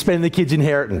ski, which is spend the kids'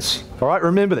 inheritance. All right?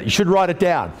 Remember that. You should write it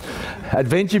down.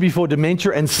 Adventure before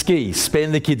dementia and ski.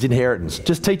 Spend the kids' inheritance.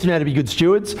 Just teach them how to be good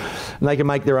stewards, and they can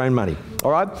make their own money.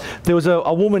 All right? There was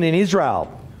a woman in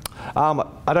Israel. I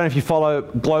don't know if you follow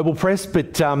global press,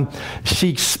 but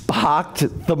she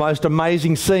sparked the most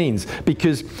amazing scenes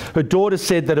because her daughter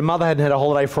said that her mother hadn't had a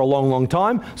holiday for a long, long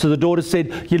time. So the daughter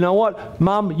said, you know what,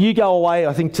 Mum, you go away,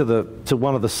 I think to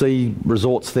one of the sea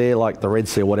resorts there, like the Red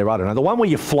Sea or whatever, I don't know. The one where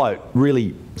you float,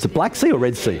 really, is it Black Sea or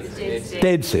Red Sea?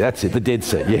 Dead Sea, that's it, the Dead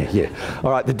Sea, yeah.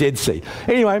 All right, the Dead Sea.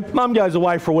 Anyway, Mum goes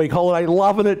away for a week holiday,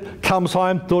 loving it, comes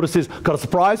home, daughter says, got a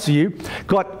surprise for you.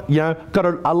 Got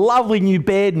a lovely new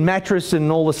bed and mattress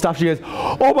and all the stuff. She goes,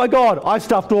 oh my God, I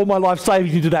stuffed all my life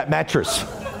savings into that mattress.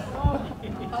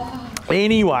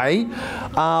 Anyway,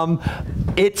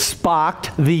 it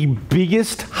sparked the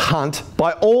biggest hunt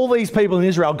by all these people in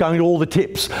Israel going to all the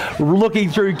tips, looking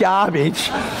through garbage,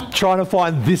 trying to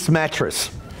find this mattress.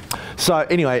 So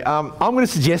anyway, I'm going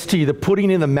to suggest to you that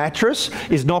putting in the mattress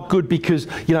is not good because,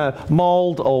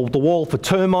 mold or the wall for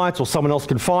termites or someone else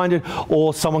can find it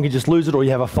or someone can just lose it or you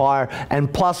have a fire.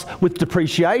 And plus, with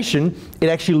depreciation, it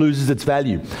actually loses its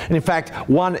value. And in fact,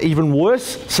 one even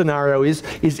worse scenario is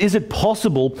it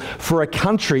possible for a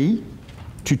country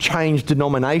to change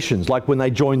denominations, like when they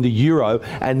join the euro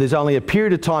and there's only a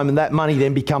period of time and that money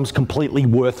then becomes completely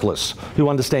worthless? Who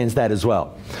understands that as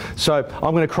well? So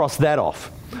I'm going to cross that off.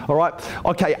 All right,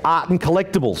 okay, art and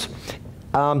collectibles.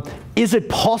 Is it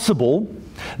possible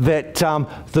that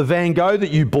the Van Gogh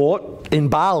that you bought in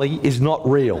Bali is not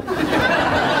real?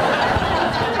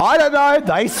 I don't know,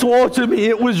 they swore to me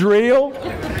it was real.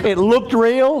 It looked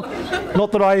real.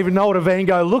 Not that I even know what a Van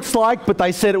Gogh looks like, but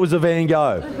they said it was a Van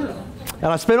Gogh. And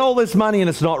I spent all this money and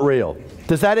it's not real.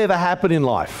 Does that ever happen in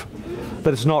life?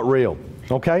 But it's not real,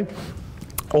 okay?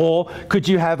 Or could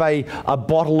you have a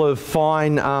bottle of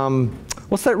fine,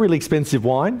 what's that really expensive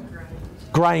wine?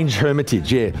 Grange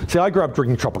Hermitage, yeah. See, I grew up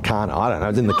drinking Tropicana. I don't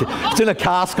know, it's in a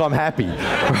cask, I'm happy,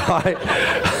 right?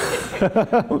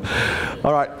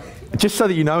 All right, just so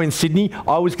that you know, in Sydney,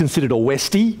 I was considered a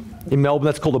Westie. In Melbourne,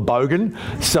 that's called a bogan.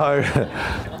 So,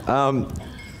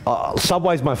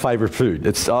 Subway's my favourite food.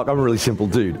 I'm a really simple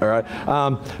dude, all right?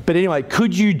 But anyway,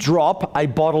 could you drop a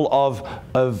bottle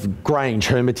of Grange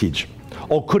Hermitage?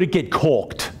 Or could it get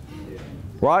corked?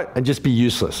 Right? And just be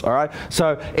useless, all right?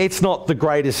 So it's not the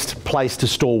greatest place to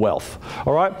store wealth,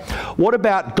 all right? What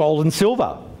about gold and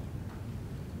silver?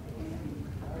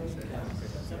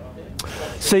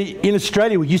 See, in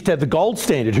Australia, we used to have the gold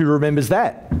standard. Who remembers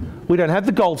that? We don't have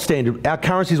the gold standard. Our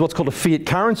currency is what's called a fiat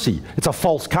currency. It's a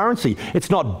false currency. It's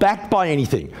not backed by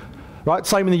anything, right?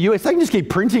 Same in the US. They can just keep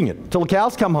printing it until the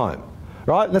cows come home,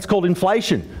 right? That's called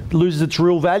inflation. It loses its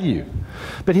real value.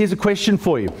 But here's a question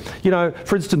for you.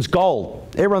 For instance, gold.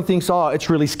 Everyone thinks, oh, it's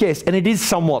really scarce. And it is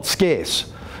somewhat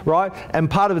scarce, right? And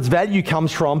part of its value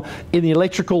comes from, in the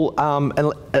electrical and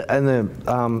the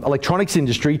electronics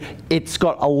industry, it's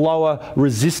got a lower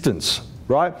resistance,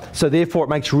 right? So therefore, it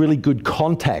makes really good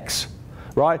contacts,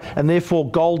 right? And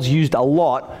therefore, gold's used a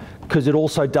lot because it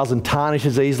also doesn't tarnish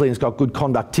as easily and it's got good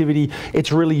conductivity.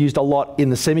 It's really used a lot in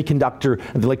the semiconductor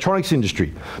and the electronics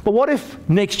industry. But what if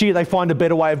next year they find a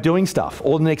better way of doing stuff,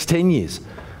 or the next 10 years?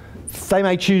 They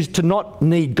may choose to not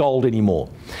need gold anymore.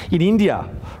 In India,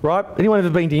 right? Anyone ever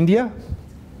been to India?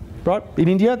 Right? In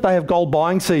India, they have gold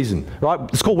buying season, right?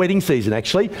 It's called wedding season,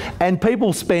 actually. And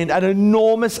people spend an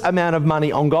enormous amount of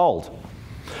money on gold,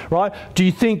 right? Do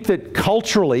you think that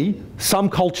culturally, some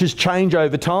cultures change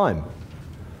over time?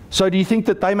 So do you think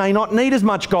that they may not need as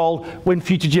much gold when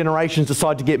future generations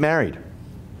decide to get married?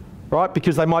 Right?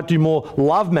 Because they might do more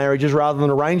love marriages rather than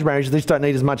arranged marriages. They just don't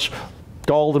need as much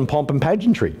gold and pomp and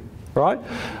pageantry. Right?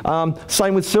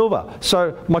 Same with silver.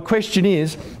 So my question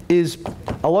is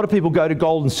a lot of people go to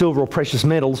gold and silver or precious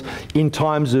metals in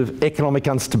times of economic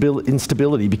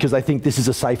instability because they think this is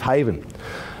a safe haven.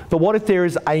 But what if there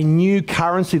is a new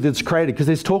currency that's created? Because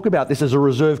there's talk about this as a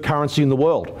reserve currency in the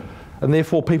world. And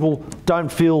therefore people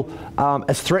don't feel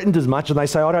as threatened as much and they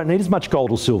say, I don't need as much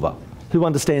gold or silver. Who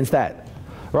understands that?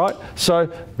 Right?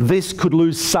 So this could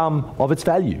lose some of its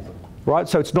value. Right?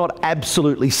 So it's not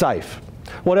absolutely safe.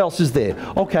 What else is there?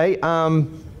 Okay,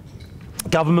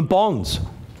 government bonds.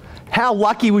 How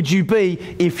lucky would you be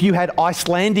if you had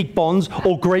Icelandic bonds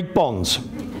or Greek bonds?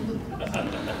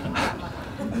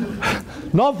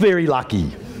 Not very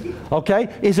lucky.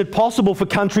 Okay, is it possible for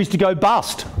countries to go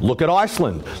bust? Look at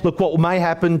Iceland. Look what may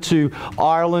happen to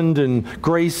Ireland and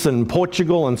Greece and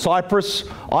Portugal and Cyprus.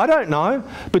 I don't know,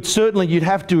 but certainly you'd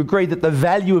have to agree that the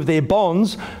value of their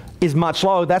bonds is much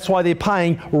lower. That's why they're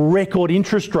paying record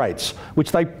interest rates,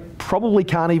 which they probably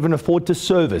can't even afford to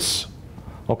service.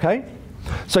 Okay?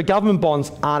 So government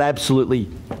bonds aren't absolutely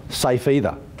safe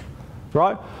either,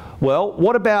 right? Well,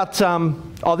 what about,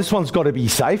 oh, this one's got to be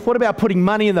safe. What about putting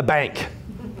money in the bank?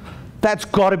 That's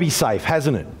got to be safe,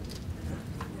 hasn't it?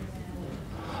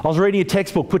 I was reading a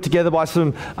textbook put together by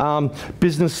some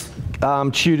business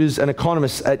tutors and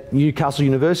economists at Newcastle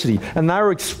University, and they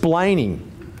were explaining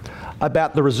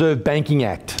about the Reserve Banking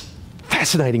Act.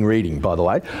 Fascinating reading, by the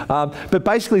way. But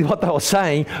basically what they were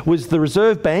saying was the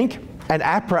Reserve Bank and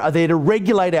APRA are there to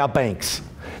regulate our banks.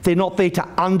 They're not there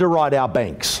to underwrite our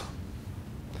banks.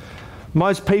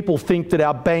 Most people think that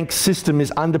our bank system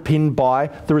is underpinned by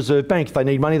the Reserve Bank. If they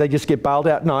need money, they just get bailed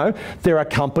out. No, they're a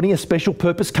company, a special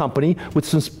purpose company with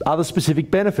some other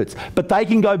specific benefits. But they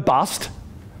can go bust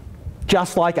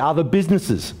just like other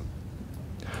businesses.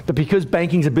 But because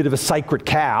banking's a bit of a sacred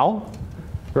cow,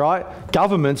 right,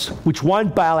 governments, which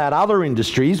won't bail out other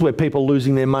industries where people are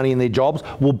losing their money and their jobs,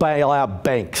 will bail out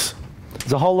banks.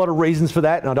 There's a whole lot of reasons for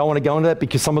that, and I don't want to go into that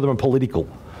because some of them are political,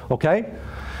 okay?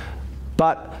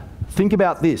 But think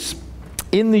about this.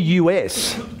 In the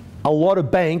US, a lot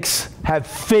of banks have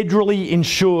federally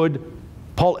insured,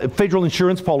 federal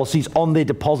insurance policies on their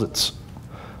deposits.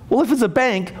 Well, if it's a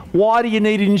bank, why do you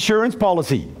need an insurance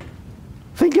policy?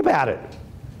 Think about it.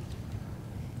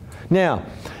 Now,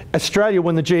 Australia,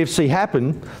 when the GFC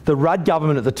happened, the Rudd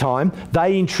government at the time,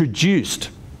 they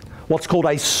introduced what's called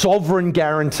a sovereign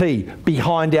guarantee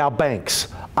behind our banks,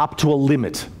 up to a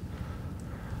limit.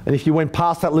 And if you went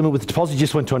past that limit with the deposit, you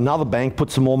just went to another bank,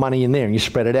 put some more money in there, and you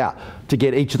spread it out to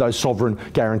get each of those sovereign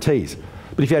guarantees.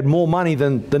 But if you had more money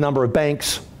than the number of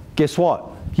banks, guess what?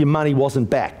 Your money wasn't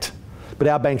backed. But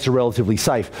our banks are relatively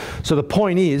safe. So the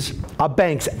point is, are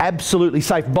banks absolutely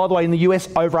safe? By the way, in the US,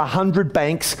 over 100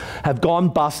 banks have gone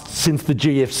bust since the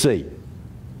GFC.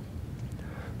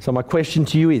 So my question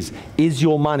to you is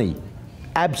your money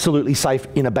absolutely safe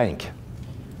in a bank?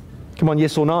 Come on,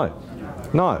 yes or no?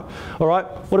 No. All right,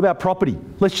 what about property?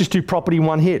 Let's just do property in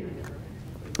one hit.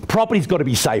 Property's got to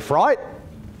be safe, right?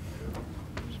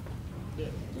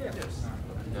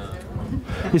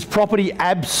 Is property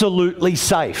absolutely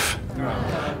safe?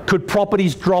 No. Could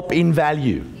properties drop in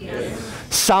value? Yes.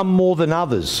 Some more than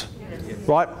others,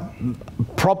 right?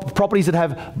 Properties that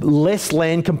have less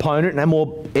land component and have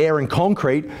more air and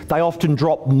concrete, they often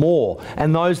drop more.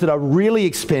 And those that are really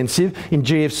expensive in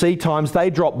GFC times, they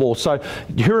drop more. So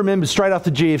who remembers straight after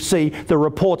GFC, the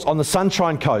reports on the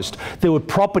Sunshine Coast, there were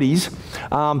properties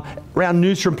around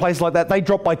Noosa and places like that, they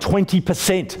dropped by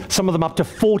 20%, some of them up to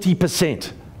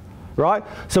 40%. Right?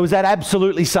 So is that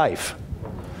absolutely safe?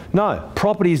 No,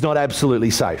 property is not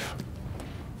absolutely safe.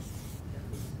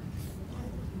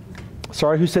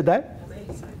 Sorry, who said that?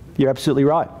 You're absolutely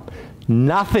right.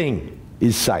 Nothing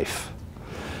is safe.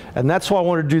 And that's why I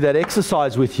wanted to do that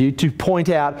exercise with you, to point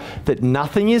out that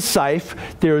nothing is safe.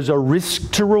 There is a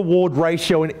risk to reward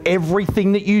ratio in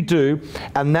everything that you do,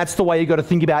 and that's the way you've got to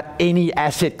think about any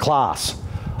asset class.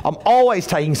 I'm always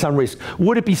taking some risk.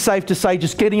 Would it be safe to say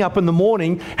just getting up in the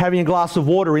morning, having a glass of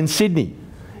water in Sydney?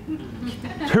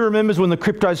 Who remembers when the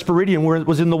cryptosporidium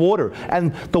was in the water?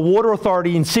 And the Water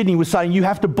Authority in Sydney was saying you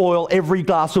have to boil every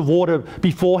glass of water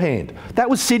beforehand. That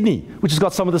was Sydney, which has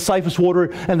got some of the safest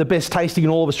water and the best tasting in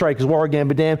all of Australia, because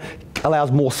Warragamba Dam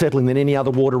allows more settling than any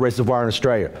other water reservoir in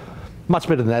Australia. Much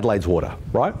better than Adelaide's water,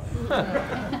 right?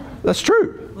 That's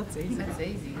true. That's easy. That's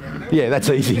easy. Yeah, that's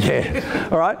easy, yeah.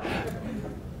 All right?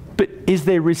 But is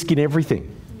there risk in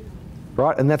everything?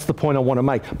 Right? And that's the point I want to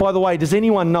make. By the way, does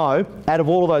anyone know, out of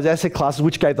all of those asset classes,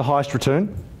 which gave the highest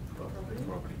return?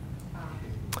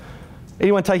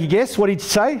 Anyone take a guess? What did you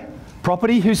say?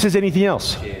 Property? Who says anything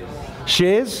else? Shares.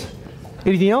 Shares?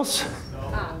 Anything else?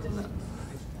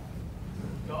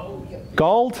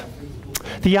 Gold?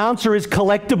 The answer is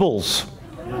collectibles.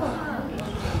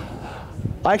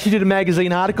 I actually did a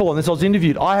magazine article on this. I was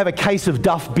interviewed. I have a case of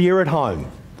Duff beer at home.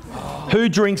 Who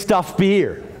drinks Duff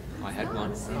beer? I had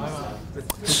one.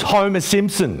 Homer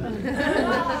Simpson.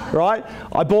 Right?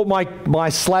 I bought my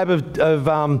slab of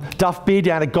Duff beer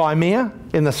down at Gymea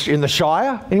in the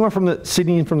Shire. Anyone from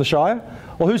Sydney and from the Shire?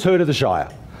 Well, who's heard of the Shire?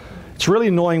 It's really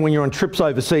annoying when you're on trips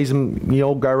overseas and you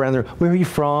all go around there, where are you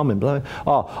from? And blah.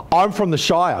 Oh, I'm from the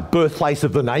Shire, birthplace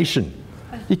of the nation.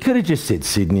 You could have just said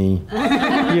Sydney.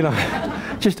 You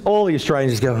know, just all the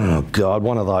Australians go, oh God,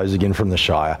 one of those again from the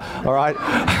Shire. All right.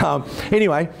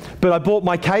 Anyway, but I bought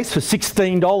my case for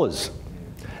 $16.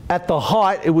 At the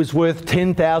height, it was worth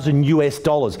 10,000 US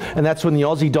dollars, and that's when the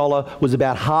Aussie dollar was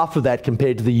about half of that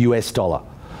compared to the US dollar.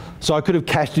 So I could have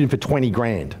cashed it in for 20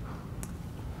 grand.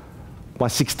 My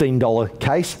 $16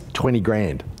 case, 20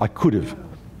 grand. I could have,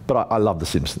 but I love The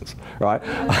Simpsons, right?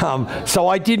 So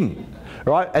I didn't,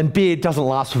 right? And beer doesn't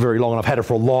last for very long, and I've had it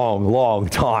for a long, long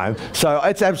time. So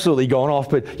it's absolutely gone off,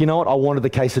 but you know what? I wanted the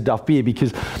case of Duff beer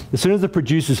because as soon as the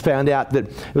producers found out that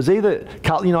it was either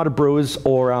Carlton United Brewers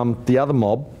or the other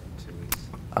mob,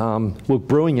 were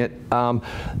brewing it,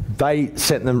 they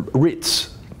sent them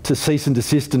writs to cease and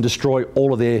desist and destroy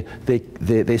all of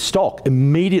their stock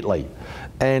immediately.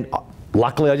 And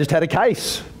luckily I just had a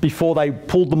case before they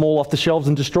pulled them all off the shelves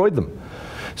and destroyed them.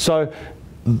 So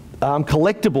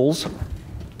collectibles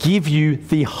give you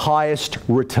the highest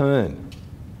return,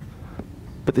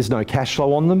 but there's no cash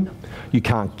flow on them. You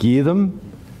can't gear them.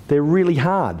 They're really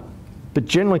hard. But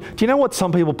generally, do you know what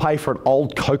some people pay for an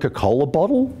old Coca-Cola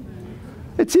bottle?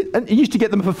 It's it. And you used to get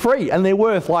them for free, and they're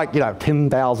worth like,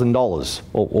 $10,000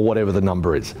 or whatever the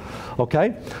number is.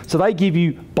 Okay? So they give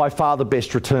you by far the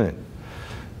best return.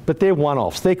 But they're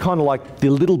one-offs. They're kind of like the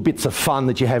little bits of fun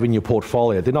that you have in your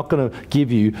portfolio. They're not going to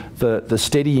give you the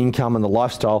steady income and the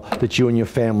lifestyle that you and your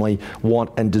family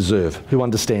want and deserve. Who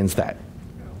understands that?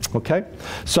 Okay?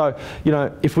 So,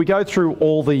 if we go through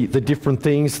all the different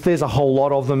things, there's a whole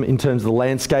lot of them in terms of the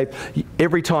landscape.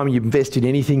 Every time you invest in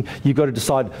anything, you've got to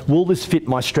decide, will this fit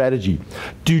my strategy?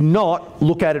 Do not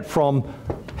look at it from,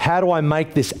 how do I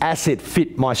make this asset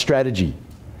fit my strategy?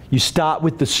 You start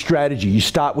with the strategy, you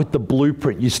start with the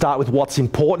blueprint, you start with what's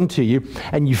important to you,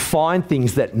 and you find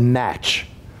things that match,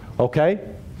 okay?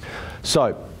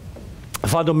 So,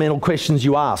 fundamental questions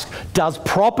you ask. Does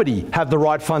property have the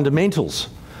right fundamentals?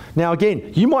 Now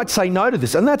again, you might say no to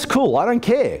this, and that's cool, I don't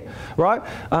care, right?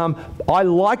 I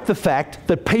like the fact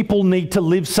that people need to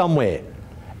live somewhere.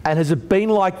 And has it been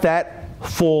like that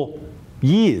for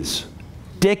years,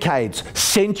 decades,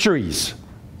 centuries?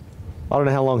 I don't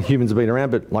know how long humans have been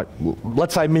around, but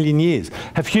let's say 1 million years.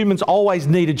 Have humans always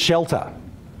needed shelter?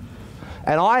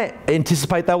 And I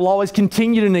anticipate they will always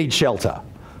continue to need shelter.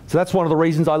 So that's one of the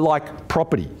reasons I like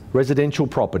property, residential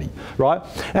property, right?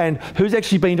 And who's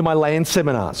actually been to my land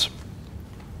seminars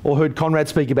or heard Conrad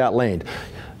speak about land?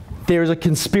 There is a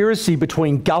conspiracy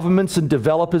between governments and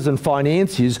developers and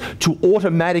financiers to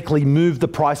automatically move the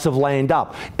price of land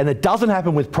up. And it doesn't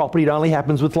happen with property, it only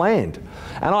happens with land.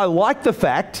 And I like the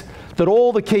fact that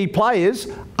all the key players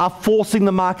are forcing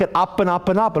the market up and up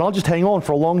and up, and I'll just hang on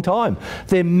for a long time.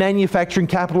 They're manufacturing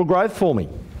capital growth for me.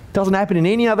 Doesn't happen in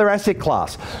any other asset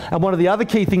class. And one of the other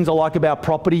key things I like about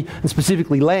property, and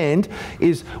specifically land,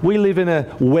 is we live in a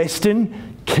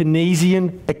Western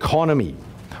Keynesian economy,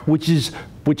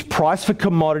 which price for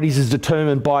commodities is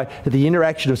determined by the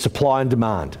interaction of supply and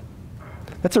demand.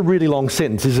 That's a really long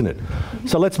sentence, isn't it?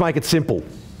 So let's make it simple.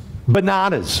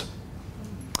 Bananas.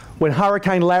 When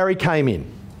Hurricane Larry came in,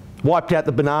 wiped out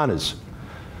the bananas.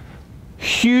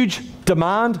 Huge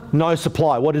demand, no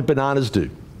supply. What did bananas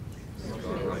do?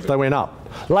 They went up.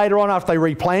 Later on, after they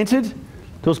replanted, there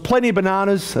was plenty of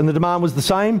bananas and the demand was the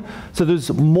same, so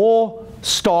there's more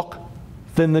stock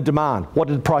than the demand. What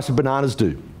did the price of bananas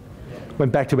do?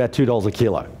 Went back to about $2 a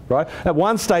kilo, right? At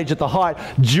one stage at the height,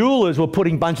 jewelers were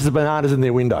putting bunches of bananas in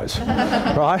their windows,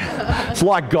 right? It's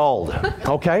like gold,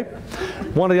 okay?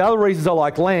 One of the other reasons I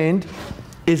like land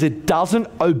is it doesn't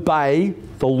obey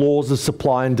the laws of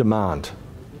supply and demand.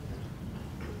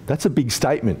 That's a big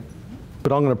statement,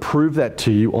 but I'm going to prove that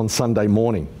to you on Sunday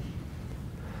morning.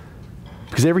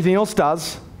 Because everything else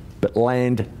does, but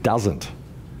land doesn't.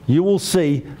 You will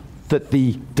see that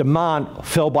the demand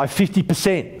fell by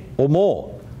 50% or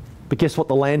more, but guess what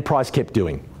the land price kept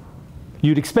doing?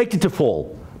 You'd expect it to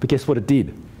fall, but guess what it did?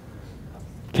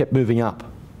 It kept moving up.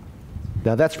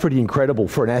 Now that's pretty incredible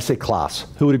for an asset class.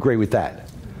 Who would agree with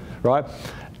that, right?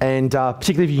 And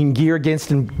particularly if you can gear against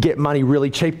and get money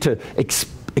really cheap to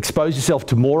expose yourself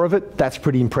to more of it, that's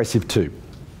pretty impressive too.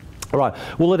 All right,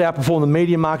 will it outperform the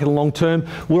medium market in the long term?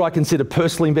 Would I consider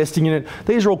personally investing in it?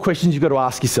 These are all questions you've got to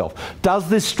ask yourself. Does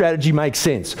this strategy make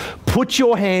sense? Put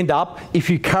your hand up if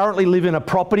you currently live in a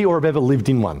property or have ever lived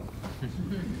in one.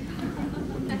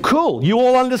 Cool, you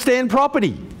all understand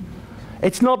property.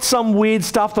 It's not some weird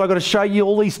stuff that I've got to show you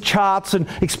all these charts and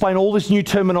explain all this new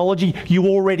terminology. You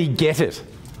already get it.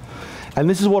 And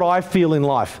this is what I feel in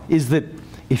life, is that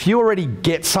if you already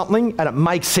get something and it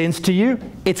makes sense to you,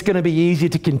 it's going to be easier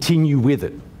to continue with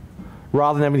it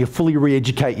rather than having to fully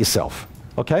re-educate yourself,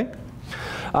 okay?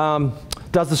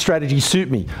 Does the strategy suit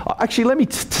me? Actually, let me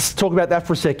talk about that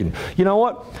for a second. You know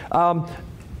what?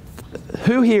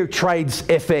 Who here trades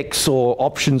FX or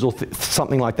options or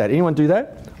something like that? Anyone do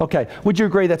that? Okay, would you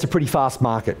agree that's a pretty fast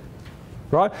market,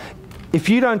 right? If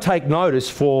you don't take notice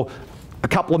for a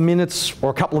couple of minutes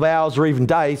or a couple of hours or even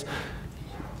days,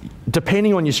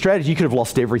 depending on your strategy, you could have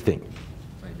lost everything.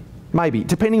 Maybe,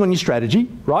 depending on your strategy,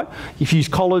 right? If you use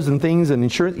collars and things and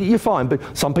insurance, you're fine,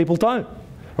 but some people don't,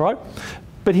 right?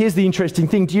 But here's the interesting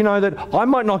thing. Do you know that I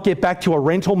might not get back to a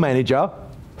rental manager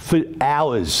for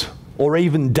hours or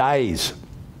even days,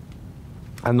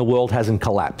 and the world hasn't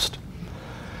collapsed?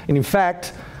 And in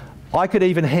fact, I could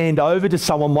even hand over to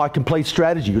someone my complete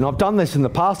strategy. And I've done this in the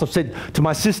past. I've said to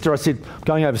my sister, I said,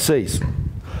 going overseas,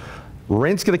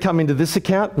 rent's going to come into this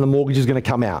account and the mortgage is going to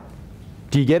come out.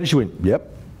 Do you get it? She went, yep.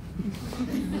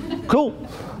 Cool.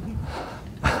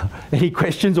 Any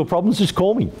questions or problems, just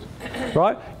call me,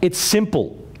 right? It's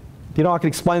simple. You know, I can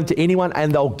explain it to anyone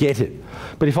and they'll get it.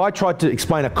 But if I tried to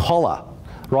explain a collar,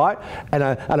 right, and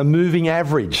a moving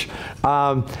average,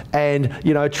 and,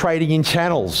 you know, trading in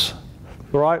channels,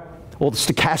 right, or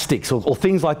stochastics or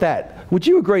things like that, would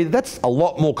you agree that that's a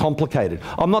lot more complicated?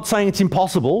 I'm not saying it's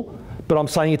impossible, but I'm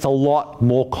saying it's a lot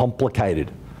more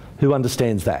complicated. Who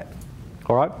understands that?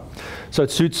 All right? So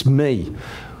it suits me.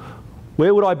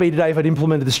 Where would I be today if I'd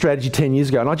implemented the strategy 10 years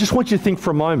ago? And I just want you to think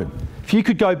for a moment. If you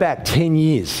could go back 10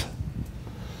 years,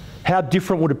 how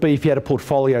different would it be if you had a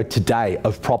portfolio today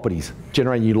of properties,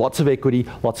 generating you lots of equity,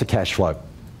 lots of cash flow?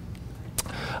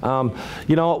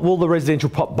 You know, will the residential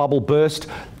bubble burst?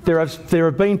 There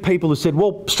have been people who said,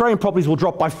 well, Australian properties will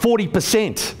drop by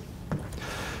 40%.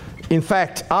 In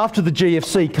fact, after the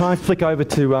GFC, can I flick over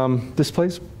to this,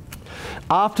 please?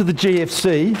 After the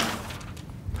GFC,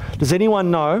 does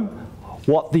anyone know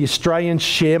what the Australian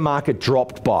share market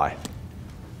dropped by?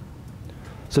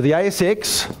 So the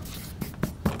ASX,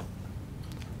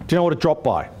 do you know what it dropped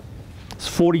by? It's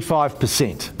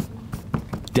 45%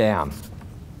 down.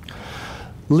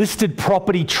 Listed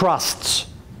property trusts,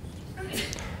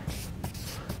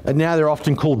 and now they're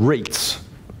often called REITs.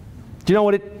 Do you know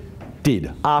what it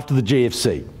did after the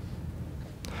GFC?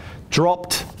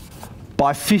 Dropped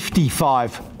by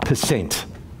 55%.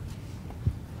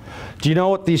 Do you know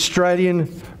what the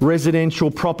Australian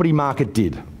residential property market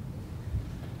did?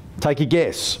 Take a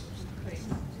guess.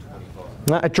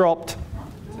 No, it dropped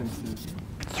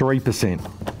 3%.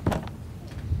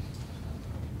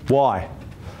 Why?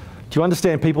 Do you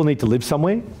understand people need to live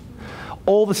somewhere?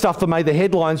 All the stuff that made the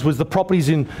headlines was the properties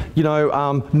in, you know,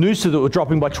 Noosa that were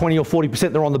dropping by 20 or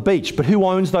 40%, they're on the beach. But who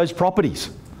owns those properties?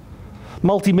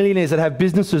 Multi-millionaires that have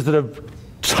businesses that have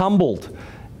tumbled,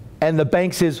 and the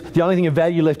bank says the only thing of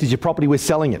value left is your property, we're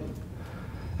selling it.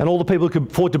 And all the people who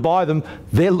could afford to buy them,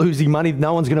 they're losing money,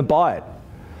 no one's going to buy it.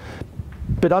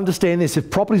 But understand this,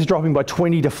 if properties are dropping by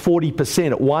 20 to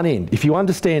 40% at one end, if you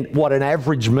understand what an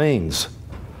average means,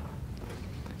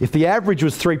 if the average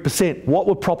was 3%, what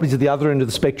were properties at the other end of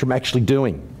the spectrum actually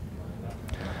doing?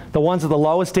 The ones at the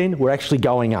lowest end were actually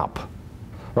going up,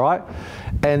 right?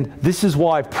 And this is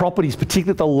why properties,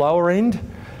 particularly at the lower end,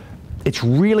 it's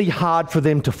really hard for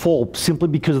them to fall simply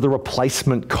because of the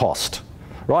replacement cost,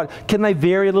 right? Can they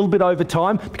vary a little bit over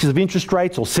time because of interest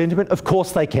rates or sentiment? Of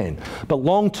course they can. But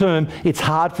long term, it's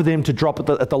hard for them to drop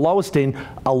at the lowest end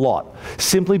a lot,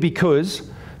 simply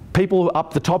because people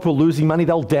up the top who are losing money,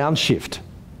 they'll downshift,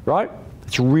 right?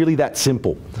 It's really that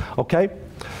simple, okay?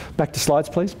 Back to slides,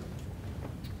 please.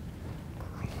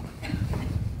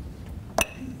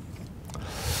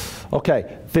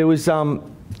 Okay, there was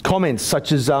comments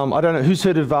such as, I don't know, who's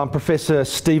heard of Professor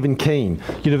Stephen Keen,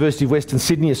 University of Western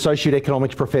Sydney, Associate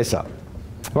Economics Professor,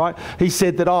 right? He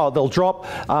said that, oh, they'll drop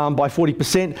by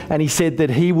 40%, and he said that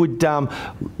he would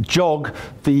jog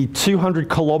the 200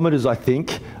 kilometres, I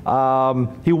think,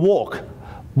 he'll walk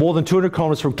more than 200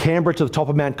 kilometres from Canberra to the top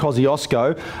of Mount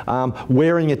Kosciuszko,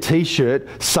 wearing a t-shirt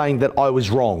saying that I was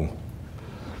wrong.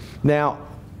 Now,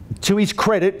 to his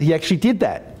credit, he actually did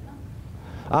that.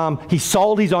 He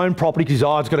sold his own property because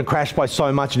it's going to crash by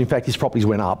so much, and in fact his properties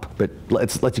went up, but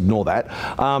let's ignore that.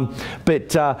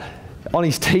 But on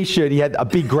his t-shirt he had a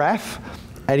big graph,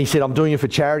 and he said, I'm doing it for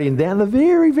charity, and down the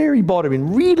very, very bottom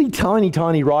in really tiny,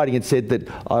 tiny writing it said that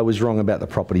I was wrong about the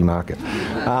property market.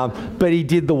 But he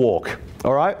did the walk,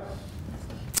 all right?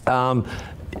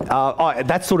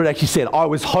 That's what it actually said. I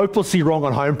was hopelessly wrong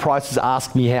on home prices,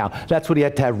 ask me how. That's what he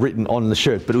had to have written on the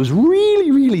shirt. But it was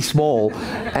really, really small.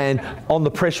 And on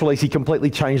the press release, he completely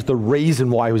changed the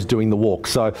reason why he was doing the walk.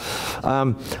 So,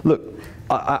 look,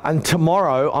 and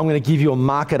tomorrow I'm going to give you a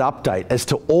market update as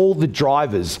to all the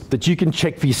drivers that you can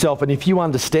check for yourself. And if you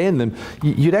understand them,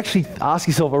 you'd actually ask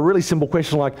yourself a really simple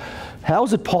question like, how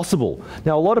is it possible?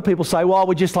 Now, a lot of people say, well,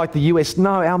 we're just like the US.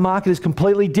 No, our market is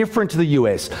completely different to the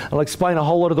US. I'll explain a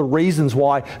whole lot of the reasons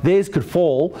why theirs could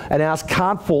fall and ours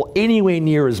can't fall anywhere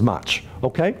near as much,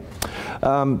 okay?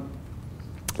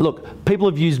 Look, people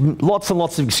have used lots and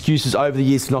lots of excuses over the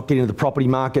years to not get into the property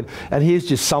market, and here's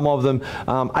just some of them.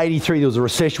 83, there was a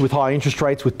recession with high interest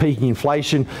rates, with peaking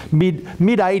inflation.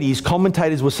 Mid-80s,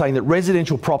 commentators were saying that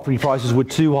residential property prices were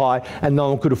too high and no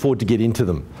one could afford to get into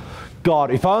them.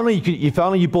 God, if only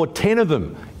you bought 10 of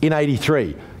them in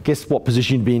 83, guess what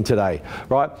position you'd be in today,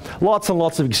 right? Lots and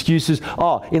lots of excuses.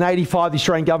 Oh, in 85, the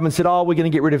Australian government said, oh, we're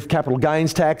going to get rid of capital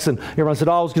gains tax, and everyone said,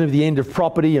 oh, it's going to be the end of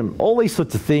property, and all these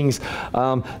sorts of things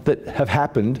that have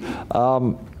happened.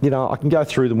 You know, I can go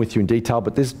through them with you in detail,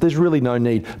 but there's really no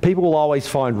need. People will always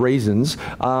find reasons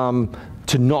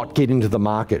to not get into the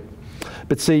market.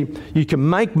 But see, you can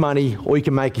make money or you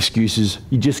can make excuses.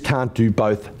 You just can't do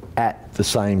both at the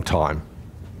same time,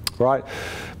 right?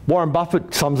 Warren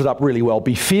Buffett sums it up really well.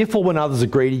 Be fearful when others are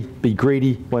greedy. Be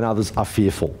greedy when others are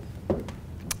fearful.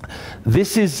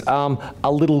 This is a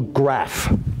little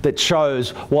graph that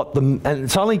shows what and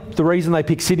it's only the reason they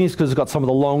pick Sydney is because it's got some of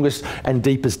the longest and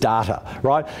deepest data,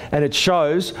 right? And it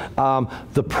shows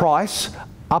the price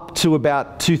up to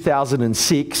about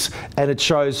 2006, and it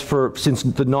shows since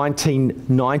the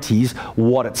 1990s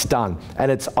what it's done.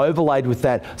 And it's overlaid with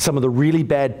that some of the really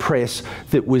bad press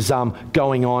that was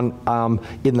going on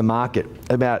in the market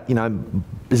about, you know,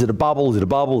 is it a bubble, is it a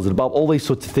bubble, is it a bubble, all these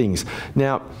sorts of things.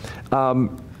 Now,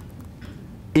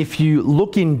 if you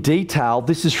look in detail,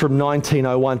 this is from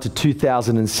 1901 to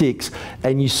 2006,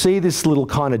 and you see this little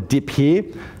kind of dip here,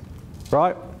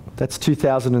 right? That's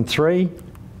 2003.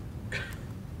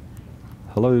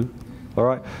 Hello, all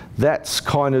right. That's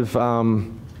kind of,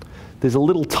 there's a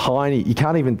little tiny, you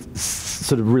can't even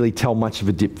sort of really tell much of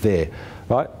a dip there,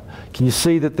 right? Can you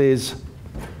see that there's,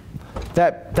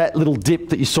 that little dip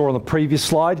that you saw on the previous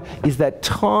slide is that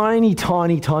tiny,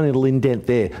 tiny, tiny little indent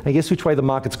there. And guess which way the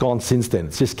market's gone since then?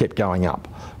 It's just kept going up,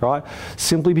 right?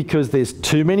 Simply because there's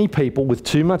too many people with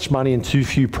too much money and too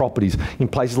few properties in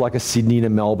places like a Sydney and a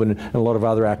Melbourne and a lot of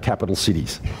other our capital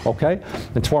cities, okay?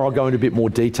 And tomorrow I'll go into a bit more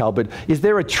detail, but is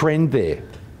there a trend there?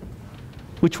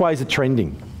 Which way is it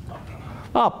trending?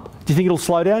 Up. Do you think it'll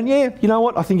slow down? Yeah, you know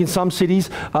what? I think in some cities,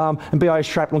 and BIS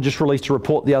Shrapnel just released a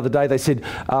report the other day, they said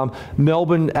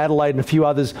Melbourne, Adelaide and a few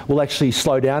others will actually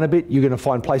slow down a bit. You're going to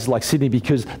find places like Sydney,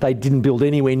 because they didn't build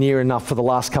anywhere near enough for the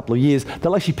last couple of years,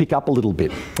 they'll actually pick up a little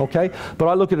bit, okay? But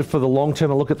I look at it for the long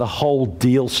term, I look at the whole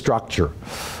deal structure,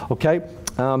 okay?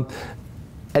 And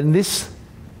this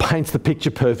paints the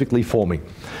picture perfectly for me.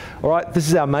 All right, this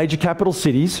is our major capital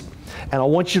cities. And I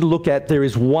want you to look at, there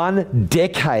is one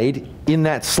decade in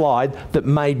that slide that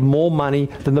made more money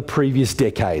than the previous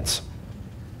decades.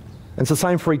 And it's the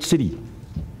same for each city.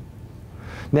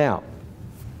 Now,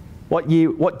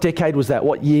 what decade was that?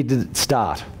 What year did it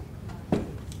start?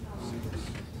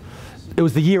 It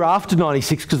was the year after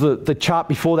 96, because the chart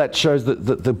before that shows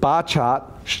that the bar chart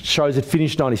shows it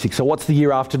finished 96. So what's the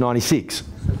year after 96?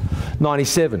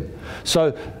 97.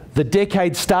 So the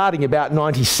decade starting about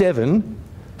 97,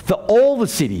 for all the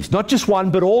cities, not just one,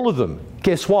 but all of them,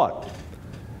 guess what?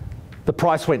 The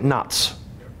price went nuts.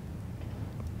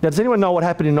 Now, does anyone know what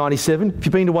happened in 97? If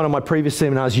you've been to one of my previous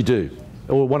seminars, you do,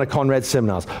 or one of Conrad's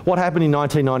seminars. What happened in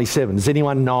 1997? Does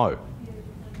anyone know?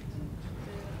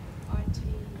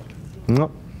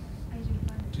 No.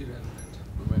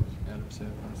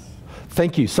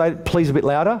 Thank you. Say it, please, a bit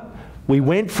louder. We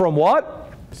went from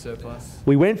what? Surplus.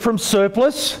 We went from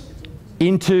surplus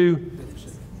into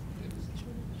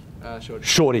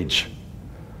shortage.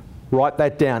 Write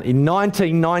that down. In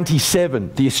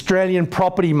 1997, the Australian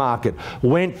property market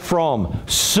went from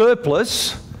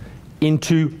surplus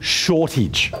into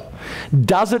shortage.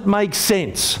 Does it make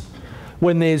sense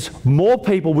when there's more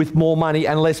people with more money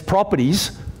and less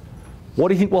properties? What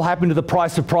do you think will happen to the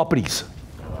price of properties?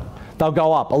 They'll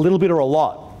go up a little bit or a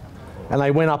lot. And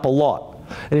they went up a lot.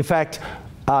 And in fact,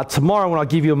 tomorrow when I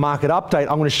give you a market update,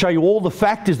 I'm going to show you all the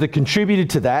factors that contributed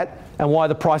to that and why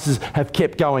the prices have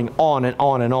kept going on and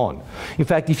on and on. In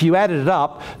fact, if you added it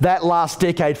up, that last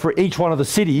decade for each one of the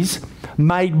cities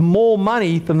made more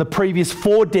money than the previous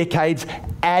 4 decades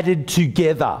added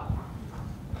together.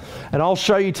 And I'll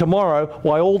show you tomorrow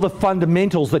why all the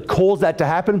fundamentals that caused that to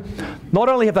happen, not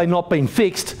only have they not been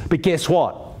fixed, but guess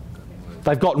what?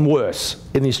 They've gotten worse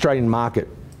in the Australian market.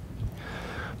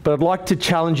 But I'd like to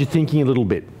challenge your thinking a little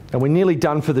bit. And we're nearly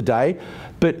done for the day.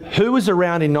 But who was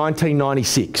around in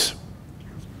 1996?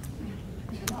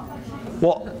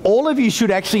 Well, all of you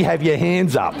should actually have your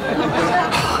hands up.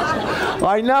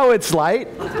 I know it's late,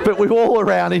 but we're all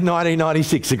around in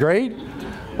 1996, agreed?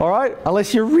 All right?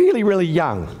 Unless you're really, really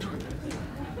young.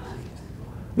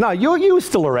 No, you were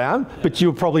still around, but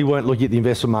you probably weren't looking at the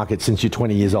investment market since you're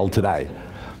 20 years old today.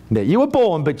 Yeah, you were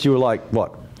born, but you were like,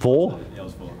 what, 4? Yeah, I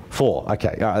was 4. 4,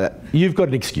 okay. All right, you've got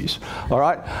an excuse, all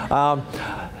right?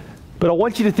 But I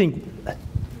want you to think,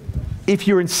 if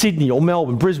you're in Sydney or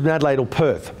Melbourne, Brisbane, Adelaide or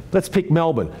Perth, let's pick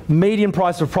Melbourne. Median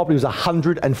price of property was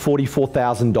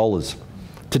 $144,000.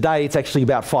 Today it's actually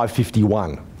about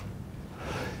 $551,000.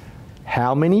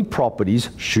 How many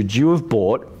properties should you have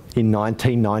bought in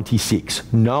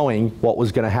 1996, knowing what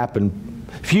was going to happen.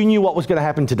 If you knew what was going to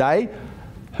happen today,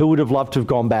 who would have loved to have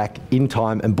gone back in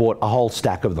time and bought a whole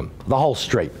stack of them? The whole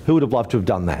street. Who would have loved to have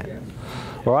done that?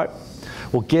 All right?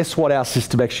 Well, guess what our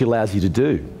system actually allows you to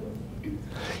do?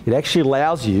 It actually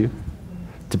allows you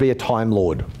to be a time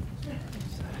lord.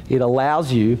 It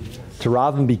allows you to,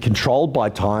 rather than be controlled by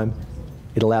time,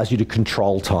 it allows you to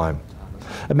control time.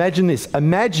 Imagine this.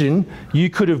 Imagine you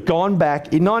could have gone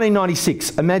back in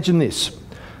 1996. Imagine this.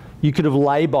 You could have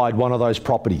lay-byed one of those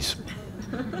properties.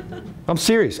 I'm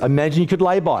serious. Imagine you could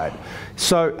lay-by it.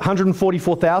 So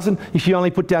 144,000 if you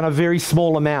only put down a very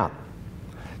small amount.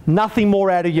 Nothing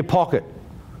more out of your pocket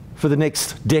for the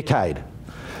next decade.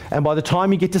 And by the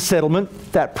time you get to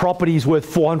settlement, that property is worth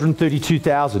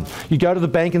 432,000. You go to the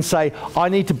bank and say, I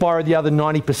need to borrow the other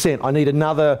 90%. I need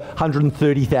another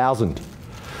 130,000.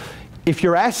 If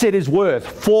your asset is worth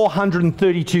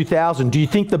 432,000, do you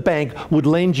think the bank would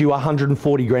lend you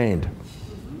 140 grand?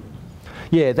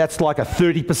 Yeah, that's like a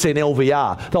 30%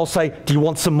 LVR. They'll say, do you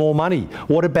want some more money?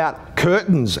 What about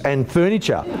curtains and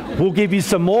furniture? We'll give you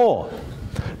some more.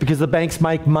 Because the banks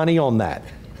make money on that.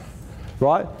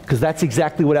 Right? Because that's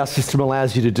exactly what our system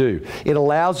allows you to do. It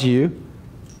allows you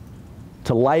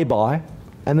to lay by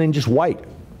and then just wait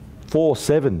 4,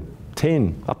 7,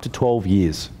 10, up to 12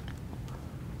 years.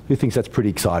 Who thinks that's pretty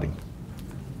exciting?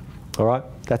 All right?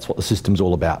 That's what the system's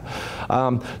all about.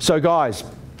 So guys,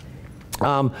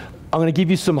 I'm going to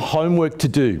give you some homework to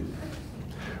do.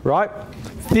 Right?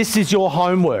 This is your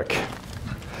homework.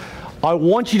 I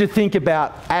want you to think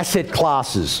about asset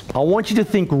classes. I want you to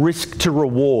think risk to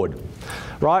reward.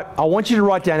 Right? I want you to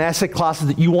write down asset classes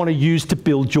that you want to use to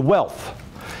build your wealth.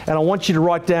 And I want you to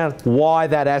write down why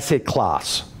that asset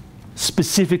class.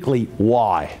 Specifically,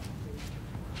 why.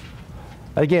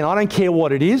 Again, I don't care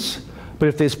what it is, but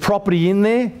if there's property in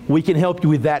there, we can help you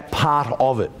with that part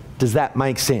of it. Does that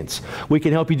make sense? We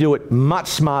can help you do it much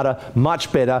smarter,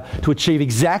 much better, to achieve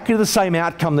exactly the same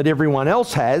outcome that everyone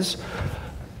else has.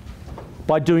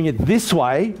 By doing it this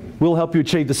way, we'll help you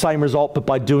achieve the same result, but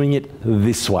by doing it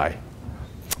this way.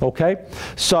 Okay?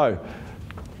 So,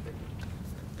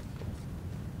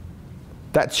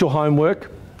 that's your homework.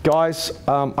 Guys,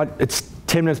 it's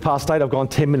 10 minutes past 8. I've gone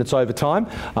 10 minutes over time.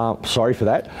 Sorry for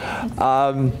that.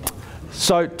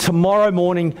 So tomorrow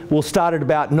morning we'll start at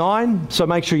about 9, so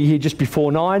make sure you're here just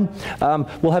before 9.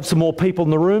 We'll have some more people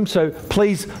in the room, so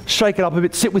please shake it up a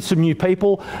bit, sit with some new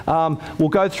people. We'll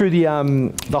go through the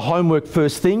homework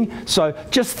first thing. So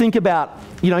just think about,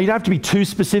 you don't have to be too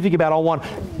specific about I want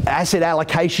asset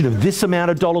allocation of this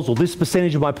amount of dollars or this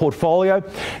percentage of my portfolio.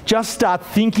 Just start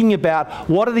thinking about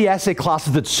what are the asset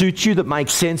classes that suit you, that make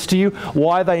sense to you,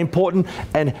 why are they important,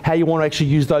 and how you want to actually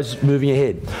use those moving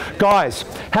ahead. Guys,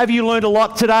 have you learned a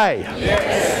lot today?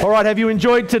 Yes. All right, have you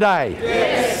enjoyed today?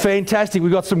 Yes. Fantastic.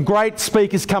 We've got some great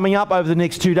speakers coming up over the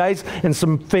next 2 days and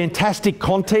some fantastic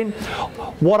content.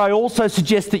 What I also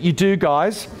suggest that you do,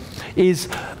 guys, is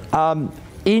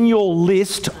in your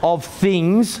list of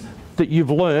things that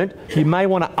you've learned, you may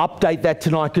want to update that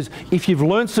tonight, because if you've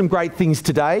learned some great things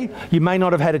today, you may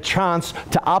not have had a chance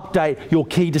to update your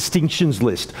key distinctions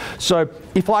list. So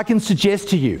if I can suggest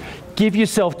to you, give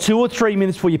yourself 2 or 3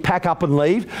 minutes before you pack up and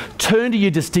leave, turn to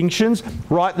your distinctions,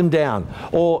 write them down.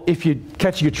 Or if you're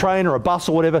catching a train or a bus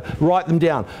or whatever, write them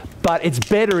down. But it's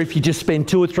better if you just spend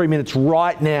 2 or 3 minutes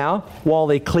right now while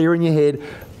they're clear in your head.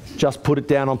 Just put it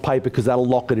down on paper, because that'll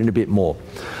lock it in a bit more.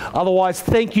 Otherwise,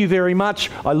 thank you very much.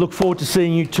 I look forward to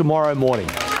seeing you tomorrow morning.